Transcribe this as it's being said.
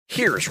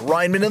Here's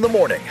Rineman in the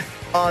Morning,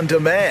 on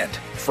demand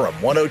from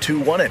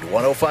 102.1 and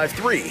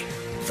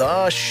 105.3,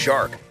 The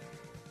Shark.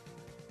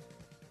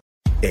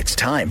 It's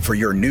time for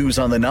your news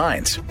on the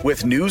nines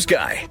with News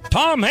Guy.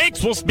 Tom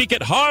Hanks will speak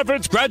at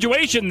Harvard's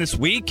graduation this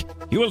week.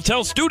 He will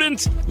tell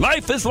students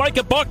life is like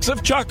a box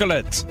of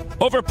chocolates,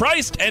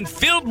 overpriced and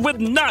filled with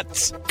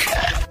nuts.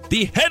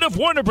 The head of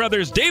Warner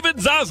Brothers, David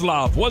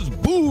Zaslav, was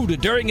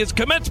booed during his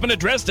commencement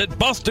address at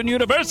Boston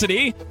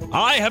University.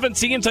 I haven't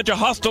seen such a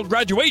hostile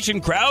graduation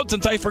crowd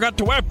since I forgot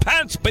to wear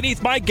pants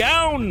beneath my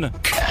gown.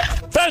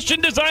 Fashion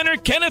designer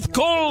Kenneth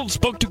Cole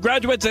spoke to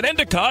graduates at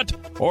Endicott,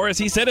 or as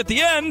he said at the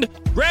end,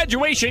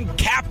 graduation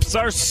caps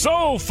are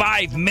so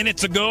 5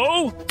 minutes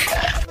ago.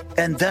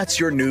 And that's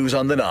your news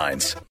on the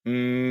nines.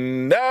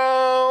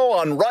 Now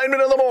on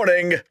Rineman in the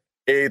Morning,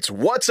 it's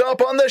What's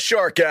Up on the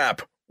Shark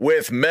app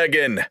with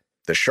Megan,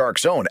 the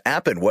Shark's own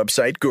app and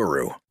website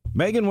guru.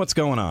 Megan, what's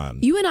going on?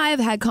 You and I have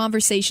had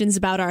conversations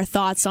about our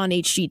thoughts on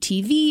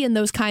HGTV and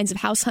those kinds of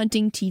house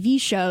hunting TV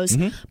shows.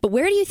 But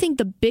where do you think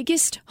the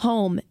biggest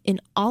home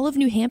in all of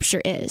New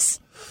Hampshire is?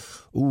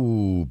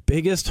 Ooh,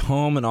 biggest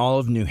home in all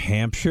of New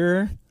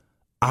Hampshire?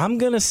 I'm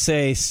going to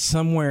say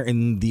somewhere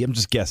in I'm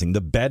just guessing,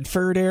 the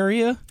Bedford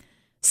area?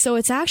 So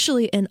it's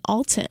actually in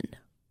Alton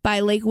by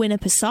Lake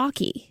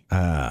Winnipesaukee.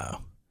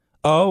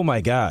 Oh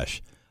my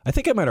gosh. I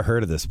think I might have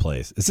heard of this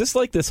place. Is this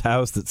like this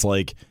house that's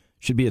like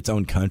should be its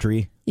own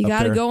country? You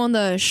got to go on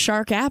the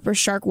Shark app or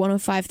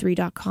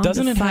shark1053.com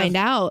to find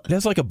out. It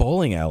has like a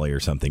bowling alley or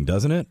something,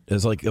 doesn't it?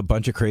 There's like a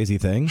bunch of crazy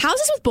things.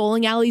 Houses with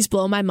bowling alleys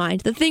blow my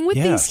mind. The thing with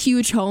these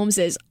huge homes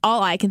is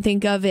all I can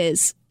think of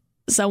is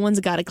someone's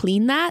got to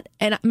clean that.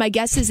 And my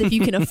guess is if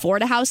you can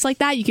afford a house like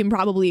that, you can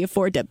probably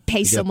afford to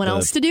pay someone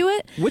else to do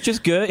it. Which is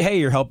good. Hey,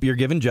 you're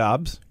giving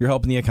jobs. You're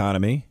helping the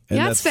economy. And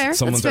yeah, that's fair.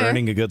 Someone's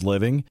earning a good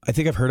living. I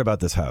think I've heard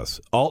about this house.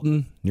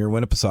 Alton, near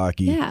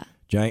Winnipesaukee. Yeah.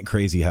 Giant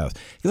crazy house.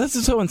 That's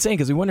just so insane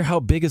because we wonder how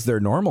big is their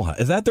normal house.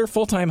 Is that their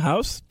full-time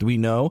house? Do we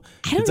know?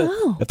 I don't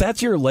know. If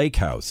that's your lake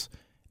house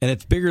and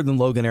it's bigger than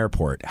Logan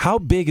Airport, how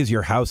big is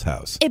your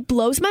house? It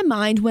blows my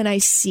mind when I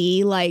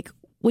see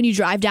when you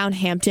drive down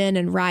Hampton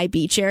and Rye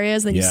Beach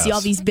areas, then you see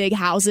all these big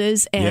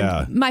houses.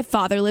 And my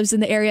father lives in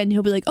the area and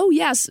he'll be like, oh,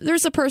 yes,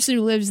 there's a person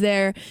who lives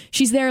there.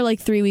 She's there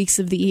like 3 weeks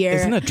of the year.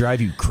 Doesn't that drive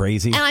you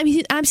crazy?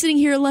 And I'm sitting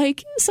here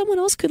like someone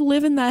else could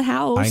live in that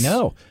house. I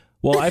know.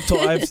 Well,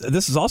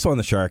 this is also on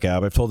the Shark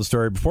app. I've told the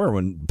story before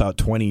when about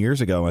 20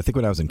 years ago, I think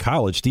when I was in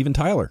college, Steven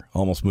Tyler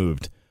almost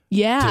moved to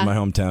my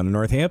hometown in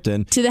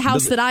Northampton. To the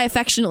house that I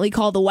affectionately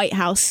call the White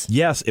House.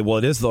 Yes, it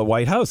is the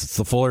White House. It's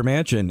the Fuller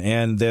Mansion.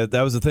 And that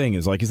was the thing. It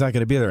was like, he's not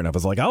going to be there. And I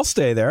was like, I'll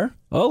stay there.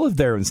 I'll live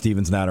there when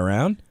Steven's not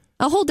around.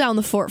 I'll hold down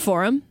the fort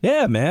for him.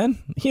 Yeah, man.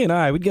 He and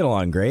I, we'd get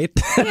along great.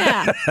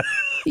 Yeah.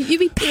 You'd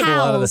be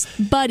pals,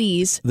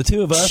 buddies, the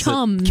two of us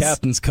chums. At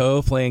Captain's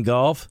Cove playing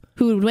golf.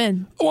 Who would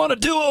win? I want a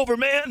do-over,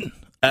 man.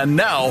 And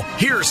now,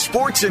 here's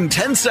Sports in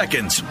 10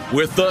 Seconds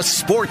with the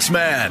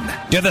Sportsman.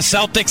 Do the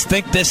Celtics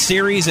think this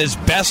series is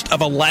best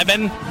of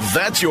 11?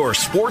 That's your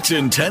Sports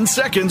in 10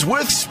 Seconds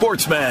with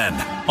Sportsman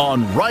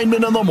on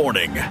Rineman in the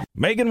Morning.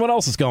 Megan, what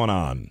else is going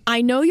on?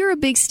 I know you're a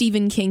big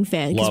Stephen King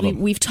fan because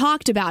we've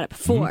talked about it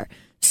before.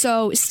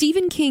 So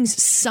Stephen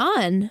King's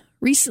son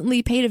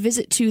recently paid a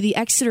visit to the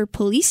Exeter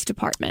Police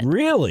Department.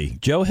 Really?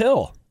 Joe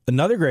Hill,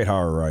 another great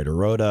horror writer,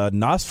 wrote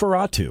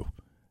Nosferatu.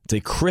 It's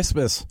a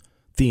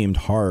Christmas-themed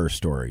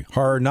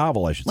horror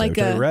novel, I should say, which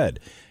I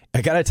read.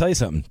 I got to tell you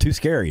something, too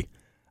scary.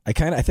 I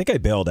think I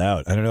bailed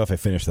out. I don't know if I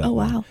finished that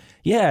one. Wow.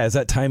 Yeah, it's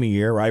that time of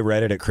year where I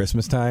read it at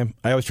Christmas time.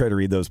 I always try to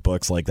read those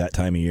books like that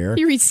time of year.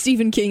 You read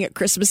Stephen King at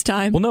Christmas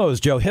time? Well, no, it was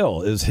Joe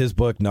Hill. It was his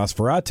book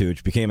Nosferatu,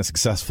 which became a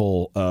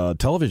successful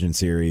television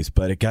series,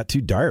 but it got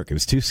too dark. It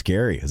was too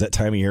scary. It was that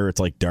time of year where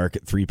it's like dark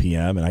at 3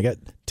 p.m., and I got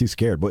too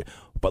scared.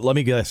 But let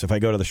me guess, if I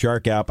go to the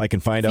Shark app, I can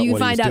find out what he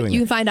was doing. You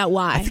can find out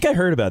why. I think I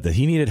heard about this.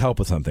 He needed help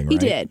with something, right? He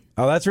did.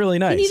 Oh, that's really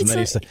nice.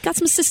 He got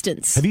some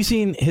assistance. Have you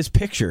seen his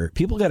picture?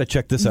 People got to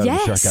check this out on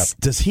the Shark app.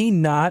 Does he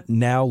not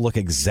now look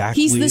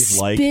exactly like He's the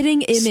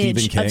spitting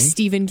image of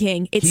Stephen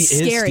King. It's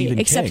scary,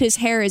 except his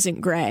hair isn't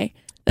gray.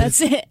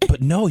 That's it.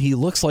 But no, he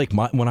looks like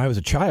when I was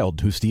a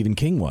child who Stephen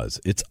King was.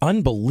 It's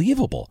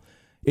unbelievable.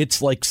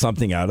 It's like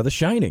something out of The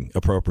Shining,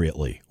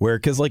 appropriately.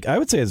 Because I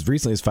would say as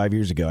recently as 5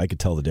 years ago, I could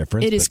tell the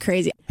difference. It is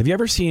crazy. Have you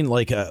ever seen,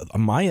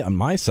 on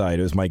my side,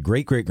 it was my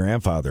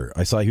great-great-grandfather.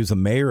 I saw he was the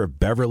mayor of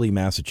Beverly,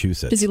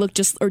 Massachusetts. Did he look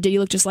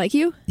just like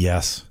you?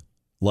 Yes.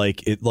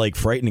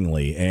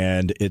 Frighteningly.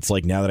 And it's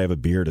like now that I have a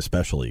beard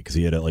especially, because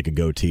he had a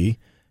goatee.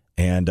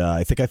 And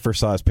I think I first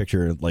saw his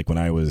picture when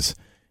I was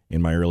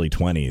in my early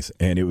 20s,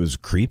 and it was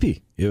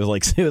creepy. It was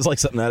like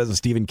something out of a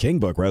Stephen King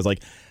book where I was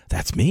like,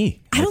 that's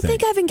me. I don't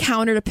think I've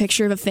encountered a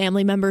picture of a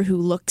family member who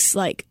looks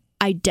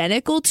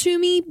identical to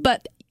me,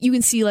 but you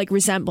can see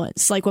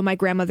resemblance. Like when my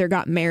grandmother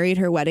got married,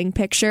 her wedding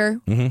picture.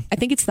 Mm-hmm. I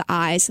think it's the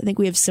eyes. I think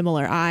we have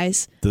similar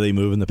eyes. Do they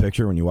move in the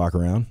picture when you walk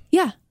around?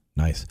 Yeah.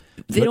 Nice.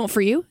 They don't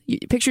for you?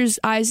 Pictures'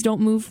 eyes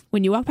don't move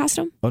when you walk past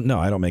them? Oh, no,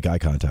 I don't make eye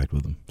contact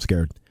with them.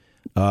 Scared.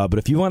 But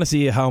if you want to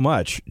see how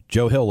much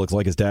Joe Hill looks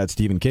like his dad,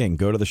 Stephen King,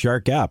 go to the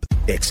Shark app.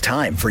 It's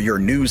time for your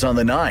news on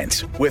the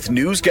nines with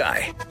News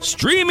Guy.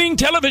 Streaming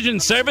television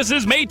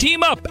services may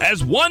team up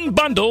as one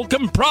bundle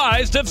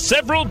comprised of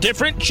several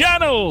different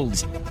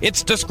channels.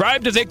 It's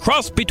described as a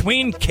cross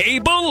between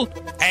cable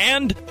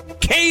and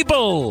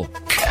cable.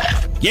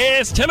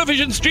 Yes,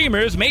 television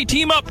streamers may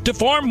team up to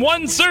form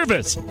one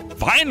service.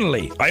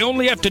 Finally, I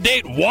only have to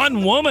date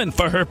one woman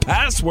for her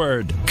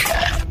password.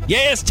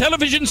 Yes,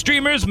 television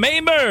streamers may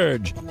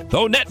merge,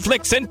 though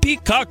Netflix and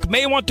Peacock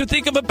may want to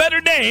think of a better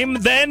name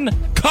than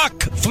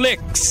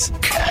Cockflix.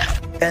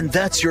 And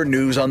that's your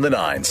news on the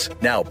nines.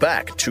 Now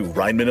back to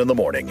Rineman in the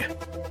Morning.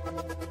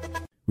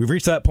 We've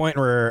reached that point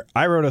where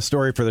I wrote a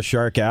story for the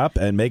Shark app,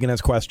 and Megan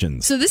has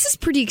questions. So this is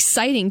pretty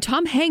exciting.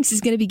 Tom Hanks is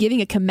going to be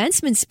giving a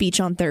commencement speech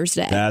on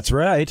Thursday. That's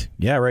right.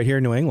 Yeah, right here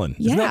in New England.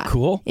 Yeah. Isn't that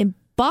cool? In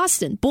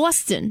Boston.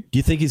 Do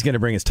you think he's going to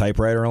bring his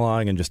typewriter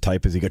along and just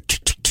type as he goes,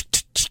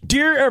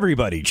 "Dear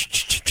everybody"?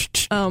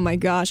 Oh my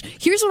gosh.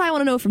 Here's what I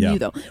want to know from you,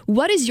 though.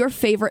 What is your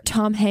favorite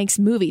Tom Hanks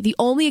movie? The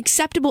only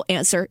acceptable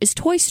answer is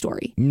Toy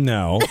Story.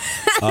 No.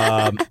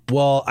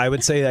 Well, I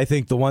would say I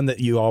think the one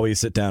that you always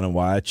sit down and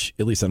watch,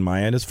 at least on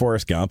my end, is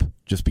Forrest Gump.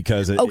 Just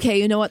because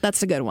okay, you know what?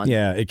 That's a good one.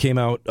 Yeah, it came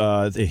out,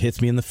 it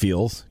hits me in the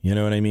feels. You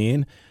know what I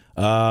mean?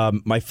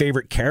 My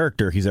favorite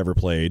character he's ever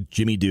played,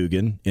 Jimmy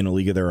Dugan in A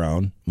League of Their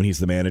Own, when he's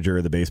the manager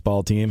of the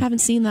baseball team. Haven't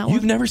seen that one.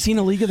 You've never seen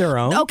A League of Their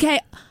Own? Okay.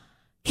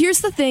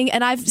 Here's the thing,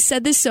 and I've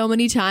said this so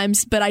many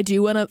times, but I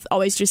do want to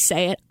always just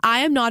say it. I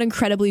am not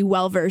incredibly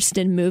well-versed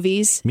in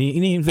movies. Me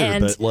neither,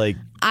 but League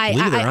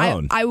of Their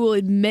Own. I will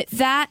admit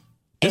that.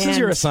 This is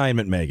your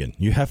assignment, Megan.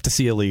 You have to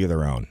see A League of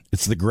Their Own.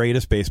 It's the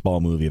greatest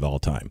baseball movie of all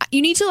time.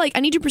 You need to I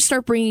need to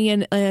start bringing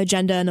in an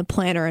agenda and a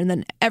planner, and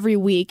then every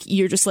week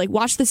you're just like,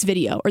 watch this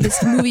video or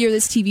this movie or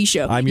this TV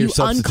show. I'm your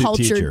substitute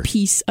uncultured teacher.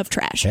 Piece of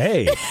trash.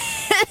 Hey,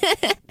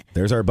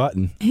 there's our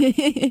button.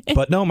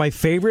 But no, my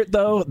favorite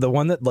though, the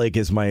one that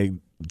is my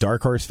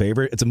dark horse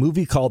favorite. It's a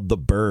movie called The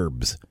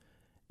Burbs,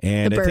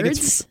 and I think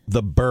it's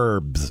The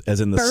Burbs, as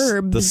in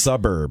the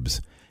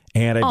suburbs.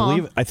 And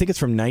I think it's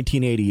from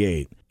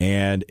 1988,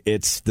 and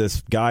it's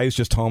this guy who's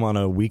just home on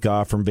a week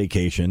off from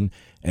vacation,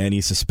 and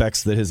he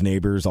suspects that his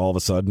neighbors all of a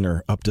sudden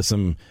are up to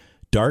some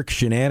dark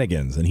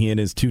shenanigans, and he and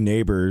his two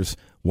neighbors,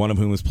 one of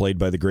whom was played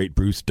by the great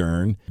Bruce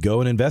Dern, go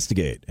and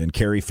investigate. And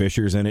Carrie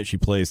Fisher's in it. She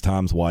plays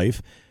Tom's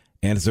wife,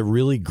 and it's a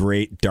really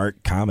great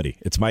dark comedy.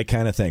 It's my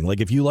kind of thing.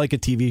 Like if you like a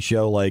TV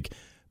show like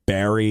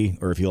Barry,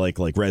 or if you like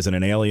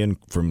Resident Alien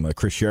from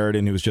Chris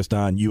Sheridan, who was just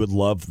on, you would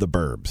love The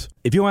Burbs.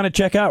 If you want to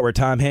check out where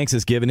Tom Hanks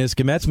has given his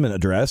commencement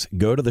address,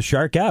 go to the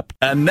Shark app.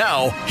 And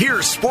now,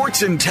 here's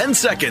Sports in 10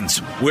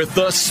 Seconds with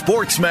the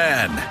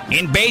Sportsman.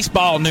 In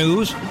baseball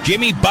news,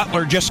 Jimmy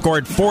Butler just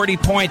scored 40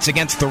 points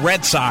against the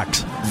Red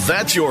Sox.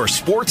 That's your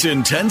Sports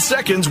in 10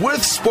 Seconds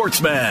with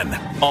Sportsman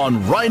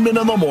on Rineman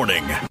in the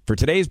Morning. For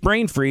today's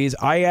Brain Freeze,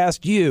 I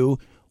asked you,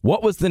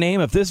 what was the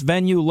name of this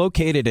venue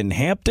located in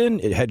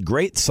Hampton? It had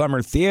great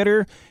summer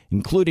theater,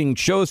 including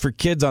shows for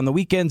kids on the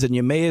weekends, and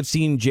you may have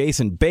seen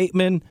Jason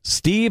Bateman,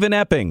 Steve, and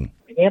Epping.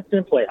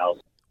 Hampton Playhouse.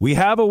 We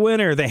have a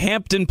winner, the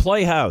Hampton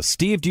Playhouse.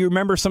 Steve, do you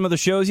remember some of the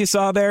shows you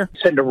saw there?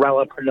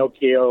 Cinderella,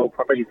 Pinocchio,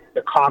 probably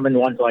the common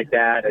ones like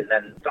that. And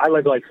then I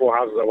live 4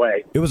 houses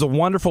away. It was a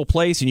wonderful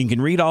place, and you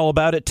can read all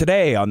about it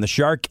today on the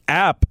Shark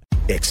app.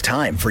 It's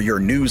time for your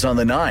news on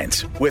the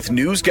nines with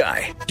News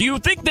Guy. Do you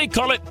think they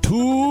call it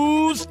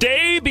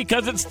Tuesday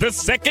because it's the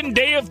second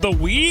day of the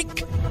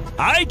week?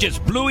 I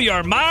just blew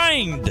your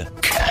mind.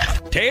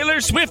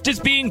 Taylor Swift is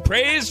being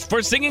praised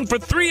for singing for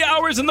 3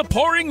 hours in the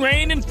pouring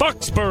rain in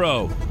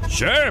Foxborough.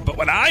 Sure, but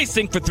when I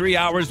sing for 3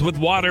 hours with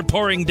water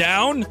pouring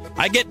down,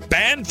 I get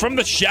banned from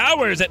the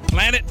showers at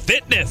Planet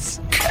Fitness.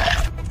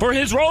 For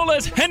his role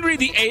as Henry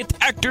VIII,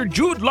 actor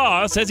Jude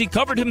Law says he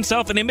covered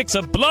himself in a mix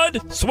of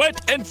blood,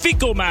 sweat, and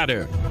fecal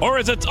matter, or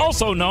as it's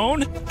also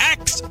known,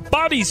 Axe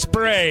body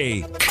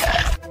spray.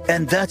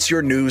 And that's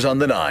your news on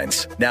the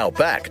nines. Now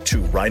back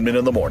to Rineman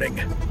in the Morning.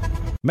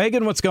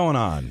 Megan, what's going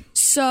on?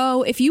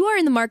 So, if you are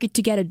in the market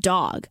to get a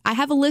dog, I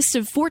have a list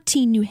of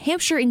 14 New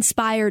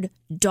Hampshire-inspired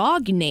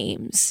dog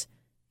names,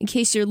 in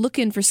case you're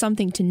looking for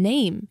something to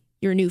name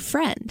your new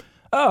friend.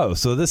 Oh,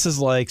 so this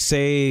is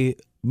say,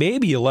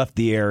 maybe you left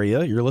the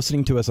area, you're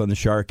listening to us on the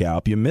Shark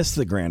app, you missed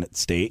the Granite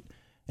State,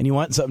 and you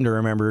want something to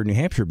remember New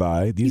Hampshire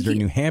by. These are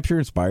New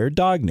Hampshire-inspired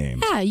dog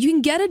names. Yeah, you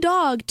can get a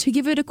dog to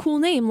give it a cool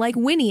name, like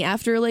Winnie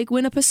after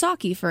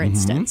Winnipesaukee, for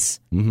instance.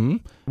 Mm-hmm.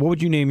 What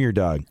would you name your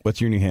dog?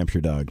 What's your New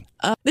Hampshire dog?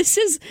 This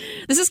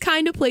is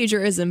kind of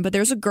plagiarism, but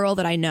there's a girl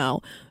that I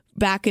know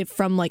I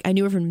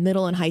knew her from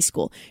middle and high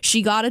school.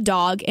 She got a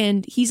dog,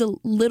 and he's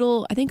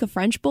a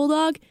French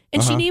bulldog,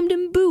 and she named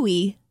him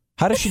Bowie.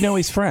 How does she know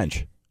he's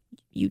French?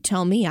 You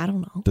tell me. I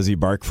don't know. Does he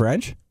bark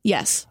French?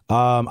 Yes.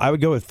 I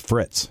would go with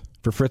Fritz,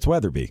 for Fritz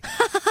Weatherby.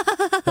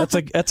 That's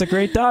a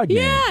great dog name.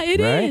 Yeah, it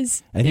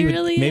is. And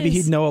maybe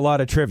he'd know a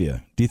lot of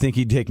trivia. Do you think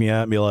he'd take me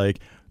out and be like,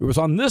 it was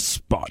on this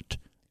spot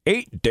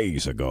 8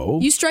 days ago.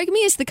 You strike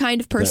me as the kind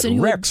of person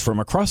who... Rex from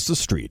across the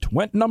street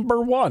went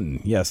number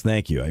 1. Yes,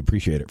 thank you. I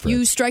appreciate it, Fred.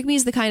 You strike me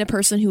as the kind of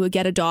person who would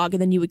get a dog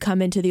and then you would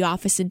come into the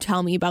office and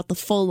tell me about the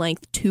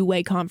full-length,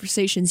 two-way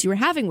conversations you were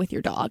having with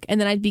your dog, and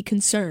then I'd be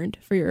concerned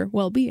for your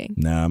well-being.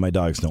 Nah, my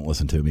dogs don't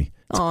listen to me.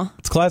 Aw.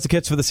 It's Classic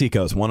Hits for the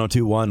Seacoast,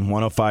 102.1,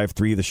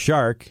 105.3 The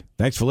Shark.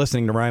 Thanks for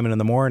listening to Rineman in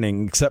the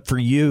Morning, except for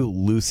you,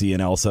 Lucy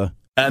and Elsa.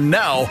 And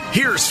now,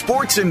 here's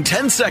Sports in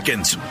 10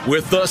 Seconds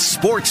with the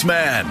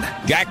Sportsman.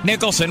 Jack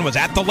Nicholson was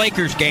at the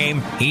Lakers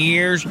game.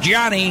 Here's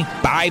Johnny.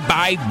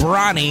 Bye-bye,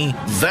 Bronny.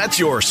 That's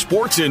your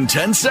Sports in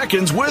 10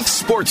 Seconds with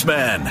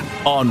Sportsman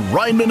on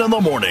Rineman in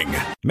the Morning.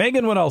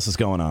 Megan, what else is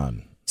going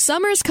on?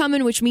 Summer's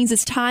coming, which means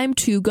it's time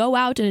to go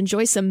out and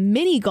enjoy some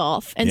mini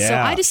golf. And so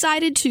I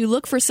decided to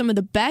look for some of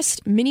the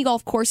best mini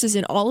golf courses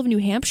in all of New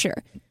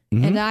Hampshire.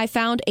 Mm-hmm. And I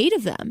found 8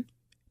 of them.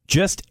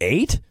 Just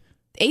 8?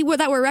 8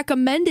 that were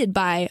recommended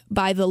by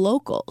the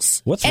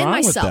locals. What's and wrong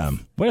myself.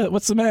 with them?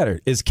 What's the matter?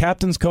 Is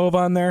Captain's Cove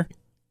on there?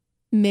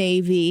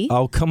 Maybe.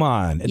 Oh, come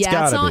on. It's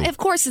gotta be. Of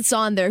course it's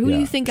on there. Who do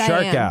you think I am?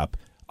 Shark Gap.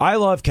 I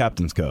love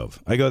Captain's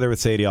Cove. I go there with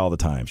Sadie all the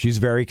time. She's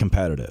very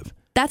competitive.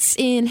 That's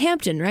in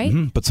Hampton, right?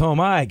 Mm-hmm. But so am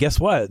I. Guess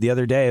what? The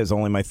other day, it was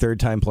only my 3rd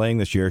time playing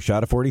this year.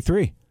 Shot a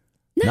 43.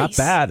 Nice. Not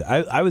bad.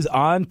 I was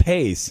on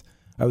pace.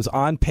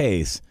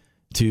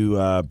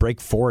 To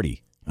break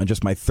 40 on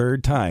just my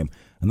 3rd time.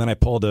 And then I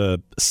pulled a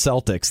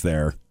Celtics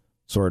there,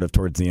 sort of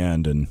towards the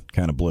end, and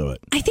kind of blew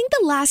it. I think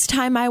the last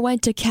time I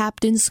went to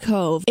Captain's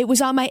Cove, it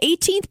was on my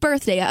 18th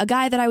birthday. A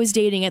guy that I was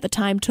dating at the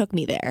time took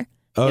me there.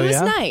 Oh, it was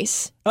yeah?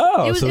 nice.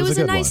 Oh, it was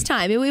a a nice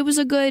time. It was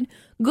a good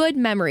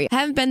memory. I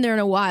haven't been there in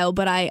a while,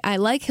 but I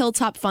like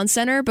Hilltop Fun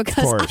Center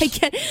because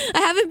I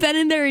haven't been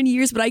in there in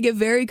years, but I get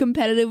very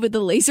competitive with the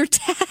laser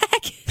tag.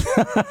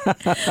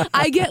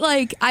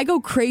 I go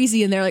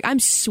crazy in there. Like, I'm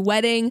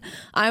sweating.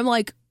 I'm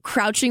like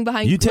crouching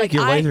behind. You take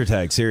your laser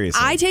tag seriously.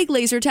 I take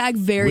laser tag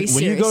very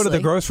seriously. When you go to the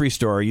grocery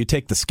store, you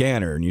take the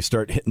scanner and you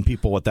start hitting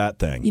people with that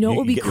thing. You know what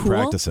would be cool?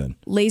 Practicing.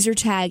 Laser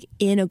tag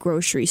in a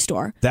grocery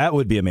store. That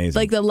would be amazing.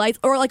 Like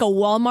or like a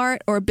Walmart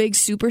or a big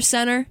super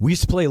center. We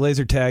used to play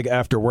laser tag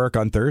after work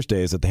on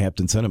Thursdays at the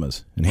Hampton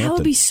Cinemas in Hampton. That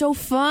would be so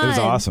fun. It was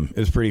awesome. It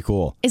was pretty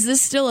cool. Is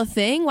this still a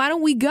thing? Why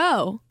don't we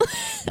go?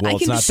 Well,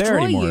 it's not there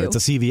anymore. It's a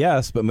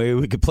CVS, but maybe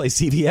we could play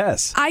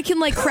CVS. I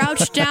can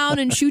crouch down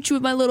and shoot you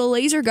with my little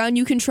laser gun.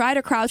 You can try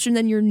to crouch and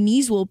then your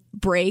knees will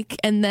break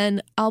and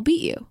then I'll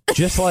beat you.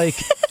 Just like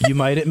you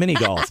might at mini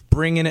golf,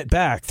 bringing it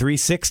back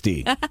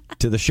 360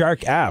 to the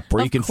Shark app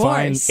where you can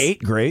find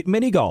 8 great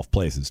mini golf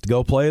places to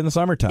go play in the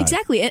summertime.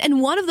 Exactly.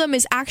 And one of them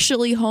is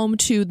actually home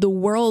to the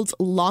world's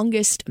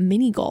longest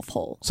mini golf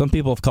hole. Some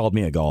people have called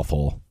me a golf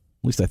hole.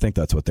 At least I think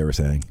that's what they were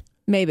saying.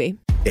 Maybe.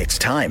 It's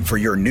time for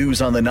your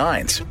News on the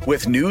Nines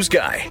with News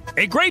Guy.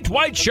 A great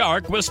white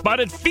shark was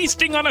spotted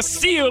feasting on a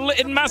seal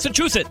in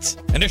Massachusetts.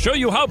 And to show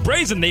you how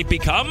brazen they've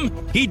become,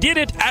 he did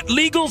it at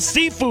Legal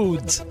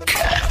Seafoods.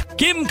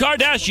 Kim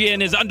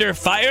Kardashian is under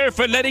fire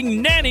for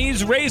letting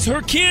nannies raise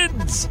her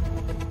kids.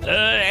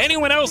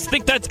 Anyone else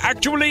think that's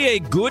actually a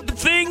good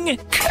thing?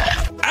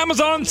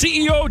 Amazon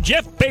CEO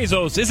Jeff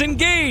Bezos is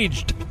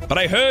engaged, but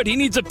I heard he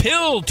needs a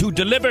pill to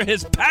deliver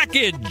his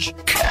package.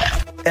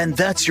 And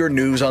that's your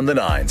News on the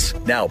Nines.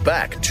 Now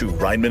back to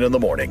Rineman in the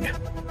Morning.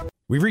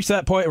 We've reached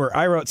that point where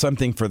I wrote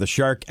something for the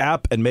Shark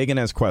app and Megan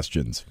has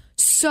questions.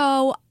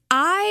 So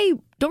I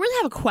don't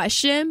really have a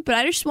question, but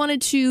I just wanted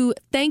to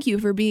thank you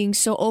for being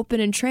so open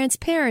and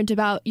transparent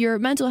about your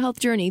mental health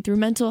journey through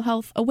Mental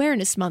Health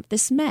Awareness Month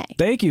this May.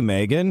 Thank you,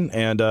 Megan.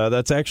 And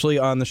that's actually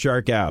on the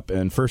Shark app.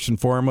 And first and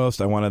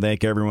foremost, I want to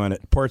thank everyone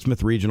at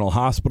Portsmouth Regional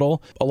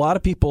Hospital. A lot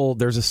of people,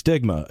 there's a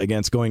stigma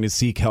against going to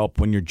seek help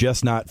when you're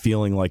just not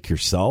feeling like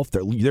yourself.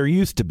 There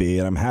used to be,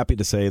 and I'm happy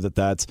to say that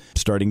that's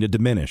starting to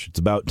diminish. It's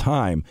about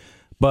time.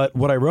 But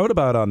what I wrote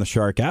about on the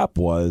Shark app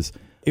was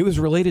it was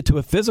related to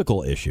a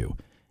physical issue.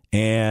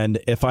 And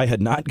if I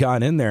had not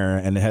gone in there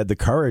and had the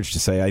courage to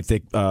say, I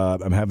think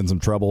I'm having some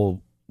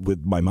trouble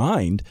with my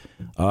mind,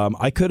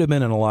 I could have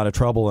been in a lot of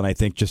trouble. And I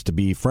think, just to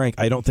be frank,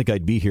 I don't think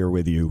I'd be here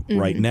with you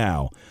right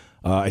now.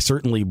 I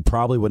certainly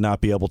probably would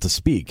not be able to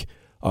speak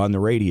on the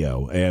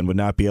radio and would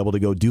not be able to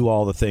go do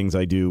all the things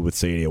I do with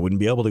Sadie. I wouldn't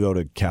be able to go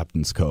to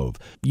Captain's Cove.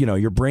 You know,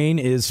 your brain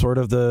is sort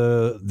of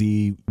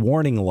the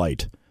warning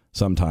light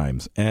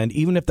sometimes. And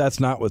even if that's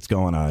not what's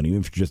going on,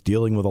 even if you're just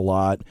dealing with a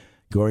lot,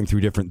 going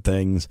through different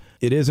things,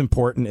 it is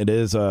important. It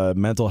is a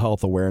Mental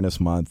Health Awareness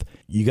Month.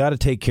 You got to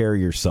take care of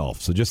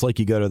yourself. So just like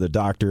you go to the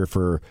doctor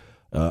for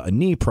a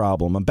knee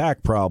problem, a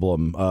back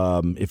problem,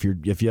 if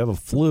you have a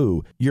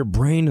flu, your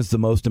brain is the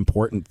most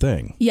important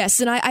thing. Yes,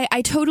 and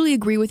I totally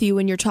agree with you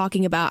when you're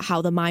talking about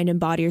how the mind and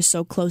body are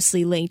so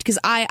closely linked. Because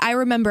I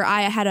remember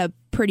I had a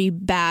pretty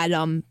bad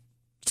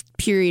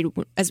period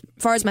as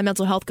far as my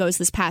mental health goes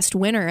this past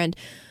winter, and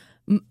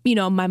you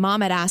know, my mom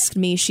had asked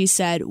me, she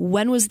said,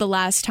 when was the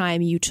last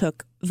time you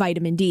took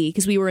vitamin D?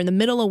 Because we were in the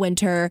middle of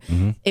winter.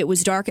 It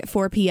was dark at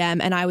 4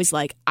 p.m. And I was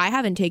like, I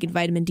haven't taken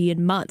vitamin D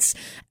in months.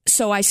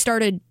 So I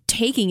started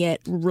taking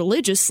it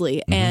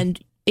religiously.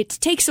 And it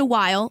takes a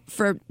while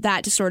for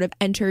that to sort of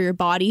enter your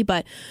body.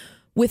 But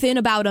within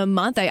about a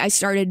month, I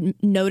started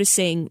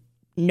noticing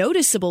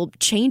noticeable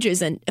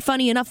changes. And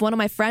funny enough, one of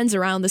my friends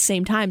around the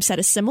same time said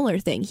a similar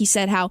thing. He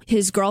said how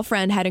his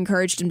girlfriend had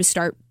encouraged him to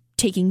start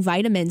taking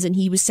vitamins, and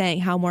he was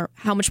saying how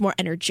much more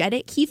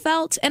energetic he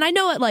felt. And I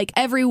know it, like,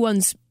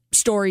 everyone's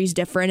story is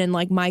different, and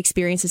like my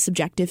experience is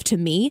subjective to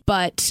me,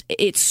 but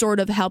it sort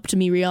of helped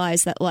me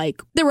realize that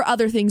like there were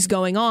other things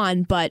going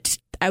on, but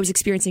I was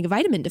experiencing a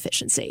vitamin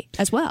deficiency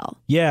as well.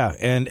 Yeah,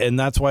 and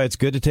that's why it's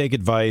good to take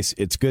advice.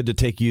 It's good to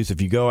take use.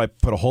 If you go, I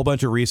put a whole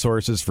bunch of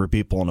resources for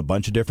people in a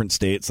bunch of different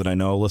states that I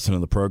know listen to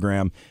the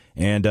program.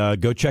 And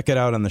go check it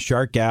out on the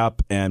Shark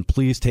app, and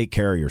please take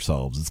care of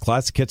yourselves. It's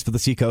Classic Hits for the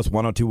Seacoast,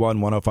 102.1,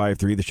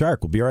 105.3 The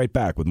Shark. We'll be right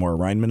back with more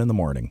Rineman in the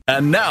Morning.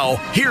 And now,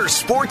 here's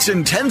Sports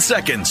in 10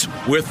 Seconds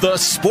with the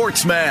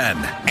Sportsman.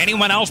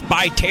 Anyone else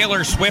buy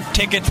Taylor Swift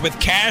tickets with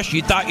cash?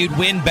 You thought you'd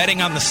win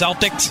betting on the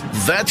Celtics?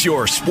 That's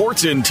your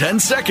Sports in 10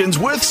 Seconds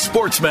with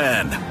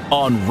Sportsman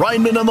on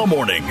Rineman in the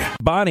Morning.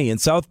 Bonnie in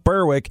South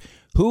Berwick,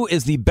 who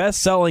is the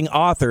best-selling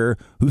author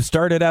who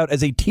started out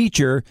as a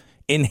teacher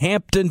in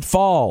Hampton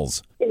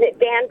Falls? Is it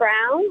Dan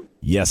Brown?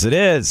 Yes, it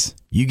is.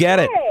 You get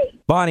it.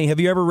 Bonnie, have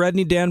you ever read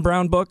any Dan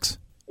Brown books?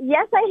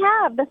 Yes,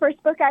 I have. The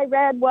first book I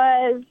read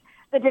was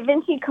The Da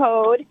Vinci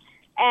Code,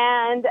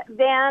 and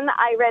then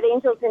I read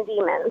Angels and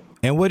Demons.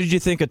 And what did you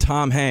think of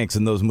Tom Hanks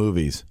in those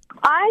movies?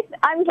 I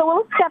was a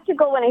little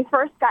skeptical when he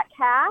first got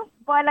cast,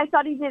 but I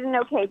thought he did an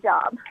okay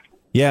job.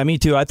 Yeah, me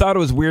too. I thought it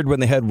was weird when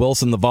they had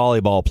Wilson the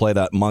volleyball play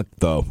that monk,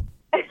 though.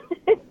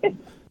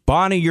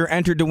 Bonnie, you're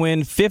entered to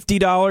win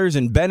 $50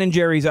 in Ben &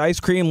 Jerry's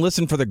ice cream.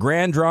 Listen for the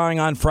grand drawing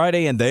on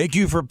Friday, and thank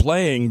you for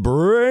playing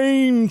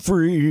Brain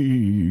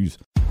Freeze.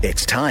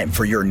 It's time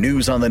for your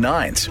news on the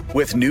nines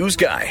with News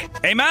Guy.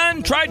 A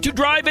man tried to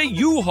drive a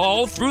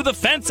U-Haul through the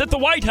fence at the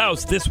White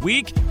House this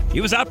week. He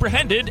was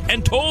apprehended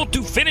and told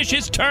to finish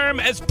his term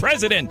as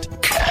president.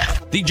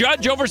 The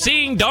judge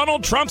overseeing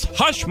Donald Trump's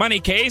hush money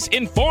case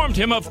informed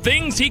him of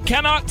things he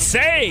cannot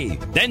say.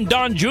 Then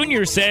Don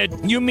Jr.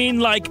 said, "You mean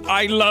like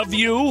I love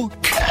you?"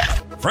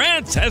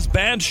 France has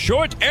banned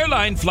short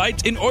airline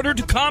flights in order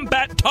to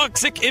combat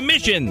toxic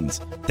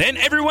emissions. Then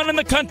everyone in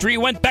the country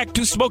went back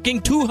to smoking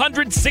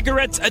 200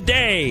 cigarettes a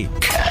day.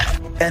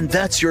 And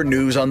that's your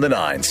news on the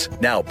nines.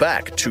 Now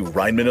back to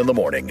Rineman in the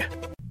Morning.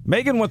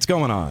 Megan, what's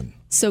going on?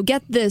 So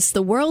get this,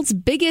 the world's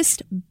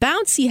biggest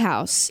bouncy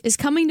house is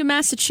coming to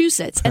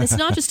Massachusetts. And it's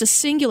not just a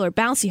singular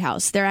bouncy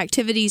house. There are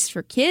activities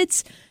for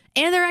kids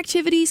and there are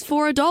activities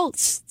for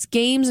adults. It's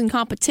games and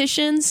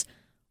competitions,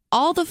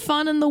 all the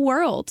fun in the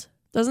world.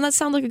 Doesn't that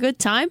sound like a good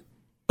time?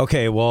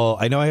 Okay, well,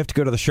 I know I have to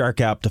go to the Shark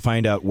app to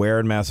find out where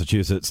in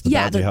Massachusetts the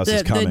bouncy house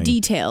is coming. The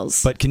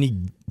details. But can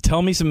you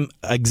tell me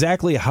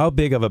exactly how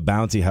big of a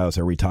bouncy house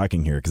are we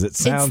talking here? Because it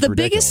sounds It's the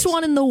ridiculous. biggest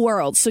one in the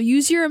world, so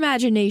use your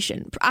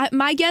imagination.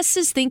 My guess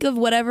is think of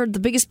whatever the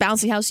biggest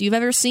bouncy house you've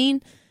ever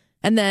seen,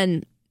 and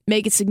then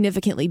make it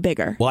significantly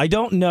bigger. Well, I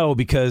don't know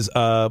because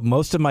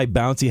most of my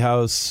bouncy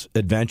house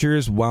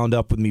adventures wound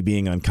up with me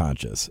being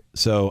unconscious.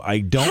 So I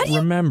don't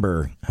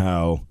remember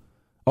how...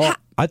 Oh,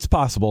 it's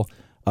possible.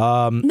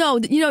 No,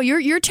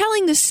 you're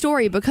telling this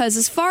story because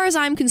as far as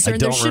I'm concerned,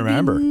 there should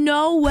be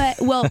no way.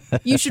 Well,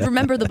 you should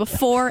remember the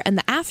before and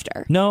the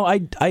after. No,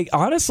 I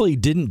honestly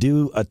didn't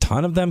do a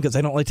ton of them because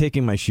I don't like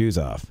taking my shoes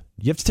off.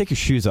 You have to take your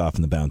shoes off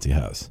in the bouncy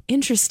house.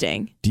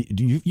 Interesting.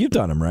 You've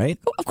done them, right?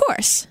 Of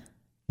course.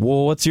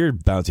 Well, what's your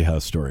bouncy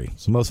house story?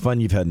 It's the most fun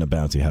you've had in a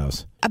bouncy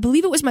house. I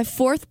believe it was my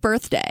 4th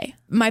birthday.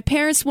 My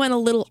parents went a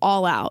little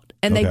all out,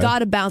 and they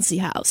got a bouncy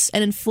house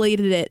and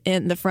inflated it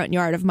in the front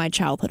yard of my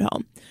childhood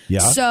home. Yeah.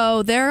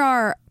 So there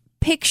are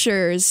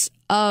pictures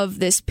of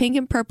this pink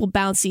and purple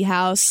bouncy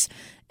house,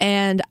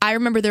 and I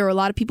remember there were a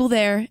lot of people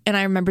there, and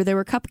I remember there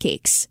were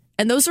cupcakes.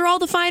 And those are all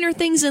the finer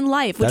things in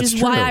life, which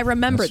is why I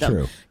remember them.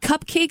 True.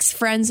 Cupcakes,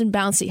 friends, and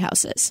bouncy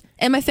houses.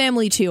 And my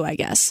family, too, I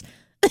guess.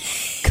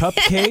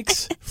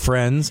 Cupcakes,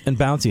 friends, and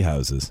bouncy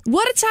houses.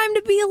 What a time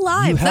to be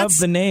alive. You have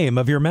the name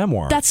of your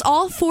memoir. That's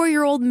all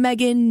 4-year-old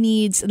Megan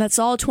needs, and that's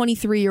all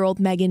 23-year-old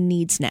Megan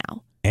needs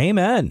now.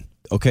 Amen.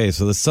 Okay,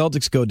 so the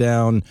Celtics go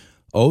down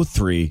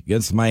 0-3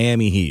 against the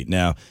Miami Heat.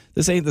 Now,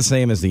 this ain't the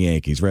same as the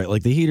Yankees, right?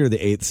 Like the Heat are the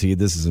 8th seed.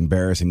 This is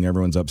embarrassing.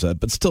 Everyone's upset.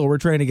 But still, we're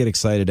trying to get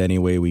excited any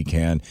way we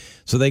can.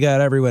 So they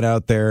got everyone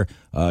out there.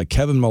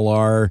 Kevin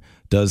Millar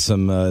does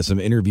some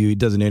interview. He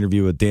does an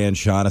interview with Dan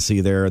Shaughnessy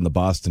there in the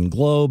Boston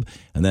Globe.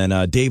 And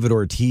then David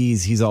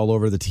Ortiz, he's all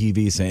over the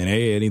TV saying,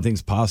 hey,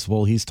 anything's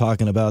possible. He's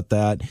talking about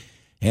that.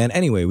 And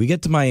anyway, we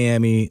get to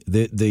Miami.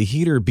 The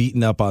Heat are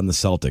beating up on the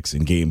Celtics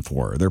in Game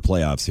 4, their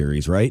playoff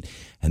series, right?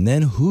 And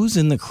then who's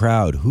in the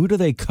crowd? Who do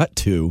they cut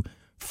to?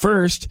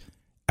 First,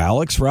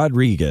 Alex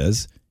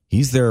Rodriguez.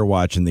 He's there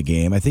watching the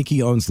game. I think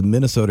he owns the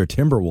Minnesota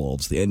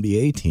Timberwolves, the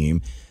NBA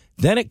team.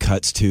 Then it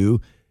cuts to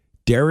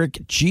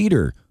Derek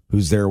Jeter,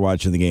 who's there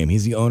watching the game.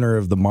 He's the owner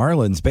of the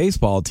Marlins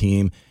baseball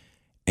team.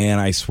 And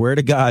I swear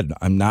to God,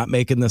 I'm not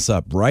making this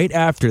up. Right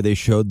after they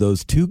showed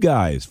those two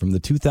guys from the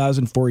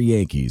 2004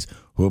 Yankees,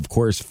 who of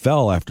course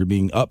fell after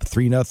being up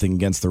 3-0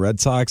 against the Red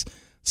Sox,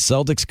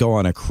 Celtics go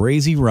on a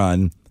crazy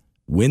run,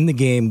 win the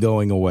game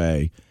going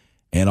away.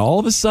 And all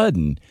of a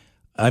sudden,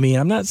 I mean,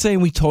 I'm not saying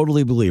we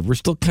totally believe. We're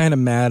still kind of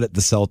mad at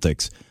the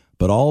Celtics,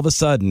 but all of a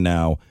sudden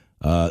now,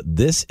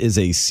 this is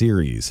a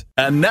series.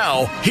 And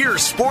now,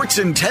 here's Sports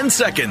in 10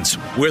 Seconds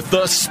with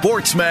the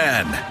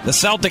Sportsman. The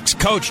Celtics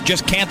coach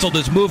just canceled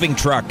his moving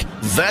truck.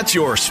 That's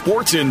your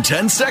Sports in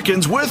 10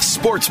 Seconds with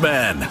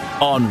Sportsman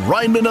on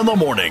Rineman in the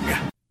Morning.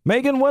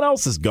 Megan, what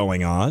else is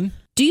going on?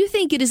 Do you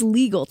think it is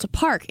legal to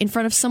park in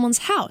front of someone's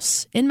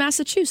house in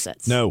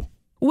Massachusetts? No.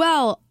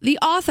 Well, the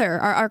author,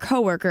 our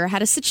coworker,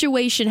 had a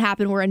situation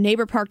happen where a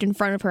neighbor parked in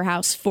front of her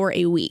house for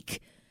a week.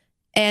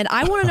 And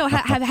I want to know,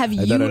 have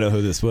you... I don't know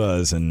who this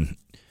was, and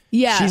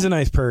yeah, she's a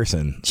nice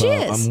person. She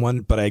is.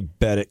 But I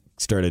bet it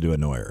started to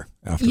annoy her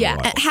after a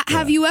while.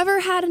 Have you ever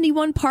had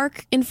anyone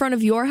park in front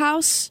of your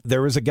house?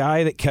 There was a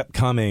guy that kept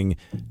coming,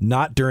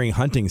 not during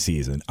hunting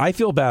season. I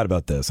feel bad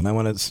about this, and I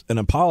want an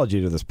apology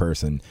to this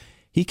person.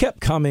 He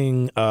kept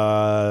coming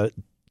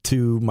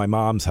to my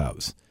mom's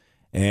house.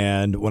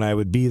 And when I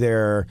would be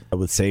there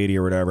with Sadie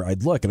or whatever,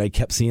 I'd look, and I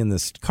kept seeing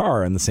this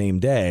car on the same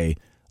day,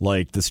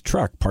 like this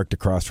truck parked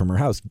across from her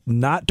house,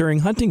 not during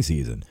hunting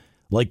season,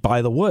 like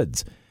by the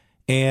woods.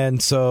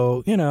 And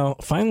so,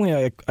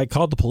 finally I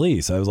called the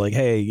police. I was like,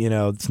 hey,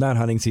 it's not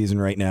hunting season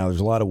right now.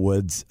 There's a lot of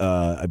woods.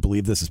 I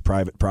believe this is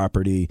private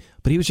property.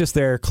 But he was just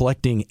there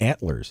collecting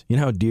antlers. You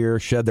know how deer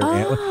shed their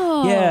antlers?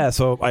 Yeah,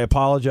 so I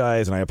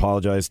apologized, and I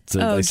apologized.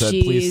 I said,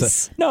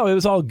 please. No, it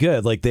was all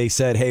good. Like, they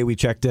said, hey, we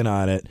checked in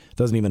on it.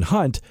 Doesn't even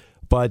hunt.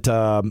 But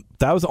that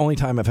was the only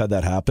time I've had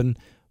that happen.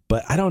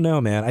 But I don't know,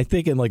 man. I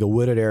think in like a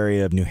wooded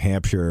area of New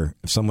Hampshire,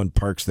 if someone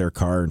parks their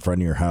car in front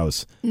of your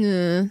house,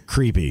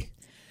 creepy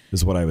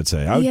is what I would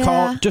say. I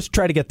would just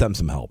try to get them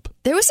some help.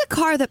 There was a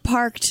car that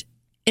parked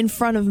in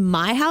front of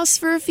my house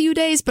for a few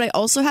days, but I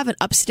also have an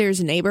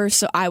upstairs neighbor,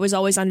 so I was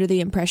always under the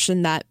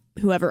impression that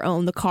whoever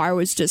owned the car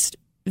was just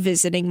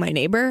visiting my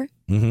neighbor.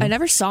 I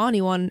never saw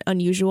anyone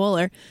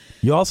unusual.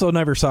 You also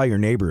never saw your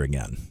neighbor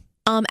again.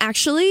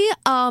 Actually,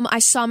 I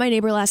saw my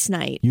neighbor last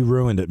night. You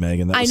ruined it,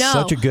 Megan. That was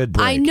such a good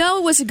break. I know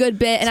it was a good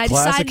bit, and I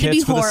decided to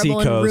be horrible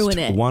and ruin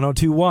it.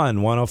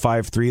 1021,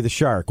 1053 The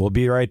Shark. We'll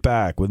be right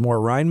back with more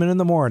Rineman in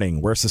the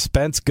Morning, where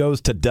suspense goes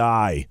to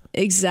die.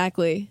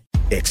 Exactly.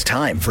 It's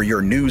time for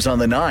your News on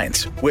the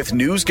Nines with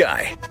News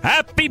Guy.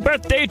 Happy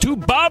birthday to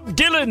Bob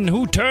Dylan,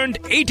 who turned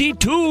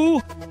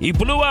 82. He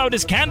blew out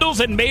his candles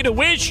and made a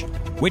wish,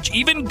 which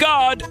even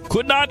God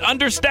could not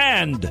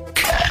understand.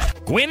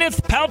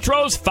 Gwyneth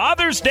Paltrow's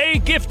Father's Day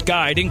gift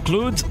guide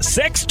includes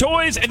sex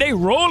toys and a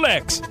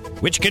Rolex,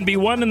 which can be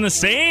one and the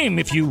same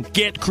if you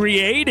get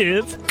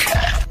creative.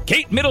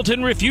 Kate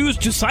Middleton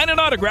refused to sign an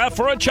autograph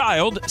for a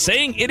child,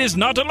 saying it is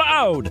not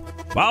allowed,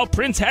 while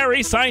Prince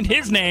Harry signed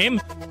his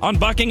name on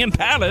Buckingham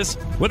Palace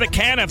with a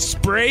can of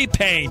spray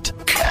paint.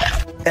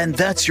 And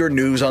that's your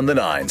News on the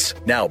Nines.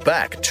 Now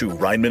back to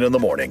Rineman in the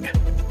Morning.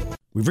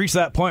 We've reached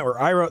that point where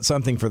I wrote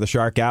something for the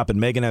Shark app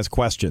and Megan has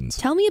questions.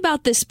 Tell me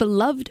about this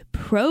beloved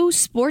pro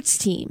sports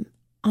team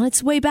on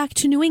its way back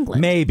to New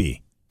England.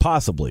 Maybe.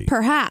 Possibly.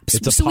 Perhaps.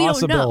 It's a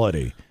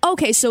possibility.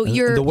 Okay, so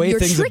the way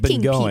things have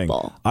been going.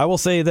 People. I will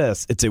say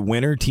this. It's a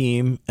winter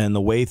team, and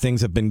the way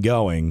things have been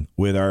going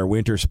with our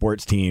winter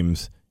sports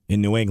teams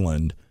in New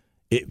England,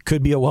 it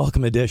could be a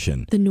welcome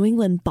addition. The New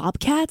England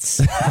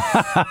Bobcats?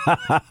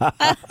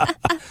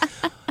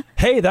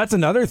 Hey, that's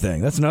another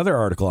thing. That's another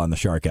article on the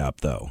Shark app,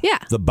 though. Yeah.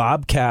 The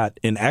Bobcat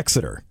in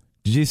Exeter.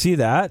 Did you see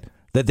that?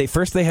 That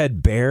they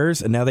had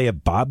bears, and now they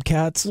have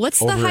Bobcats. What's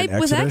the hype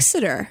with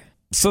Exeter?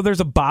 So there's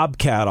a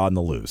Bobcat on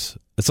the loose.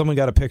 Someone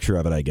got a picture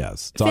of it, I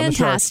guess. It's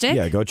fantastic. On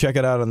the Shark. Yeah, go check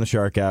it out on the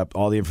Shark app.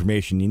 All the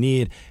information you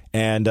need.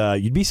 And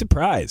you'd be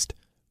surprised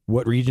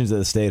what regions of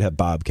the state have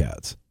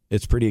Bobcats.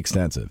 It's pretty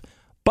extensive.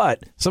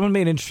 But someone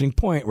made an interesting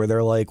point where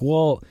they're like,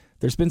 well,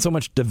 there's been so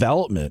much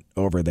development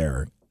over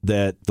there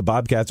that the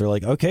Bobcats are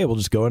like, okay, we'll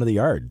just go into the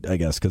yard, I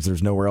guess, because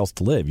there's nowhere else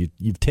to live.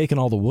 You've taken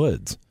all the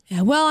woods.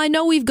 Yeah, well, I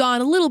know we've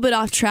gone a little bit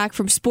off track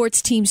from sports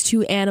teams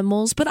to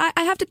animals, but I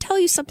have to tell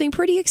you something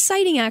pretty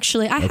exciting,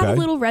 actually. I have a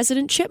little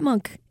resident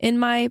chipmunk in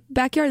my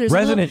backyard.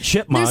 There's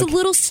chipmunk? There's a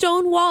little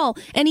stone wall,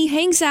 and he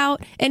hangs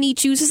out, and he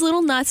chews his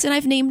little nuts, and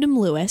I've named him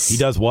Lewis. He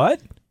does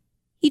what?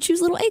 He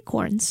chews little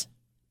acorns.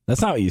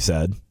 That's not what you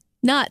said.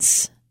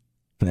 Nuts.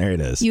 There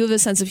it is. You have a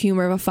sense of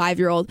humor of a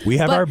 5-year-old. We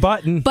have our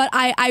button. But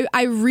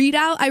I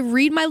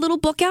read my little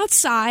book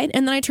outside,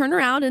 and then I turn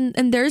around,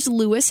 and there's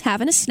Lewis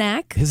having a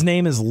snack. His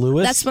name is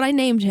Lewis? That's what I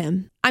named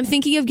him. I'm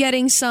thinking of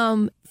getting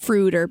some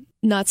fruit or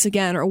nuts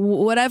again, or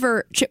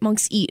whatever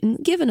chipmunks eat, and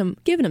giving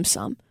him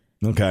some.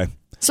 Okay.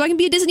 So I can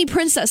be a Disney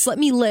princess. Let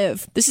me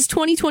live. This is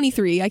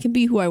 2023. I can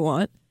be who I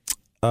want.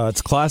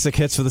 It's classic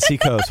hits for the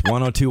Seacoast.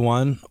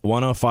 1021,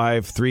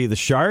 1053 The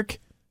Shark.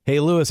 Hey,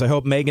 Lewis, I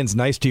hope Megan's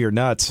nice to your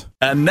nuts.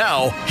 And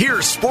now,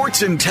 here's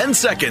Sports in 10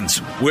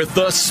 Seconds with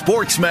the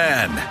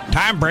Sportsman.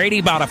 Tom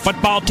Brady bought a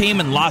football team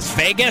in Las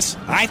Vegas?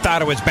 I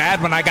thought it was bad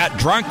when I got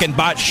drunk and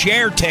bought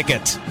share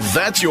tickets.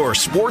 That's your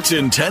Sports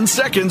in 10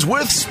 Seconds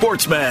with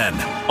Sportsman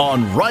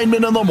on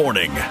Rineman in the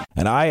Morning.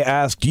 And I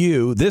asked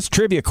you this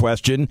trivia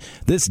question.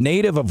 This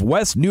native of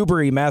West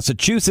Newbury,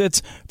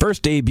 Massachusetts,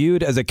 first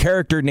debuted as a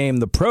character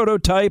named the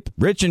Prototype,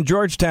 Rich in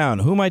Georgetown.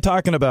 Who am I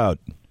talking about?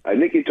 I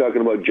think you're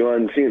talking about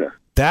John Cena.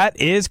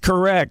 That is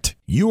correct.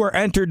 You are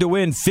entered to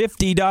win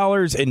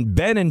 $50 in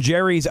Ben &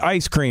 Jerry's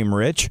ice cream,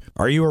 Rich.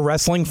 Are you a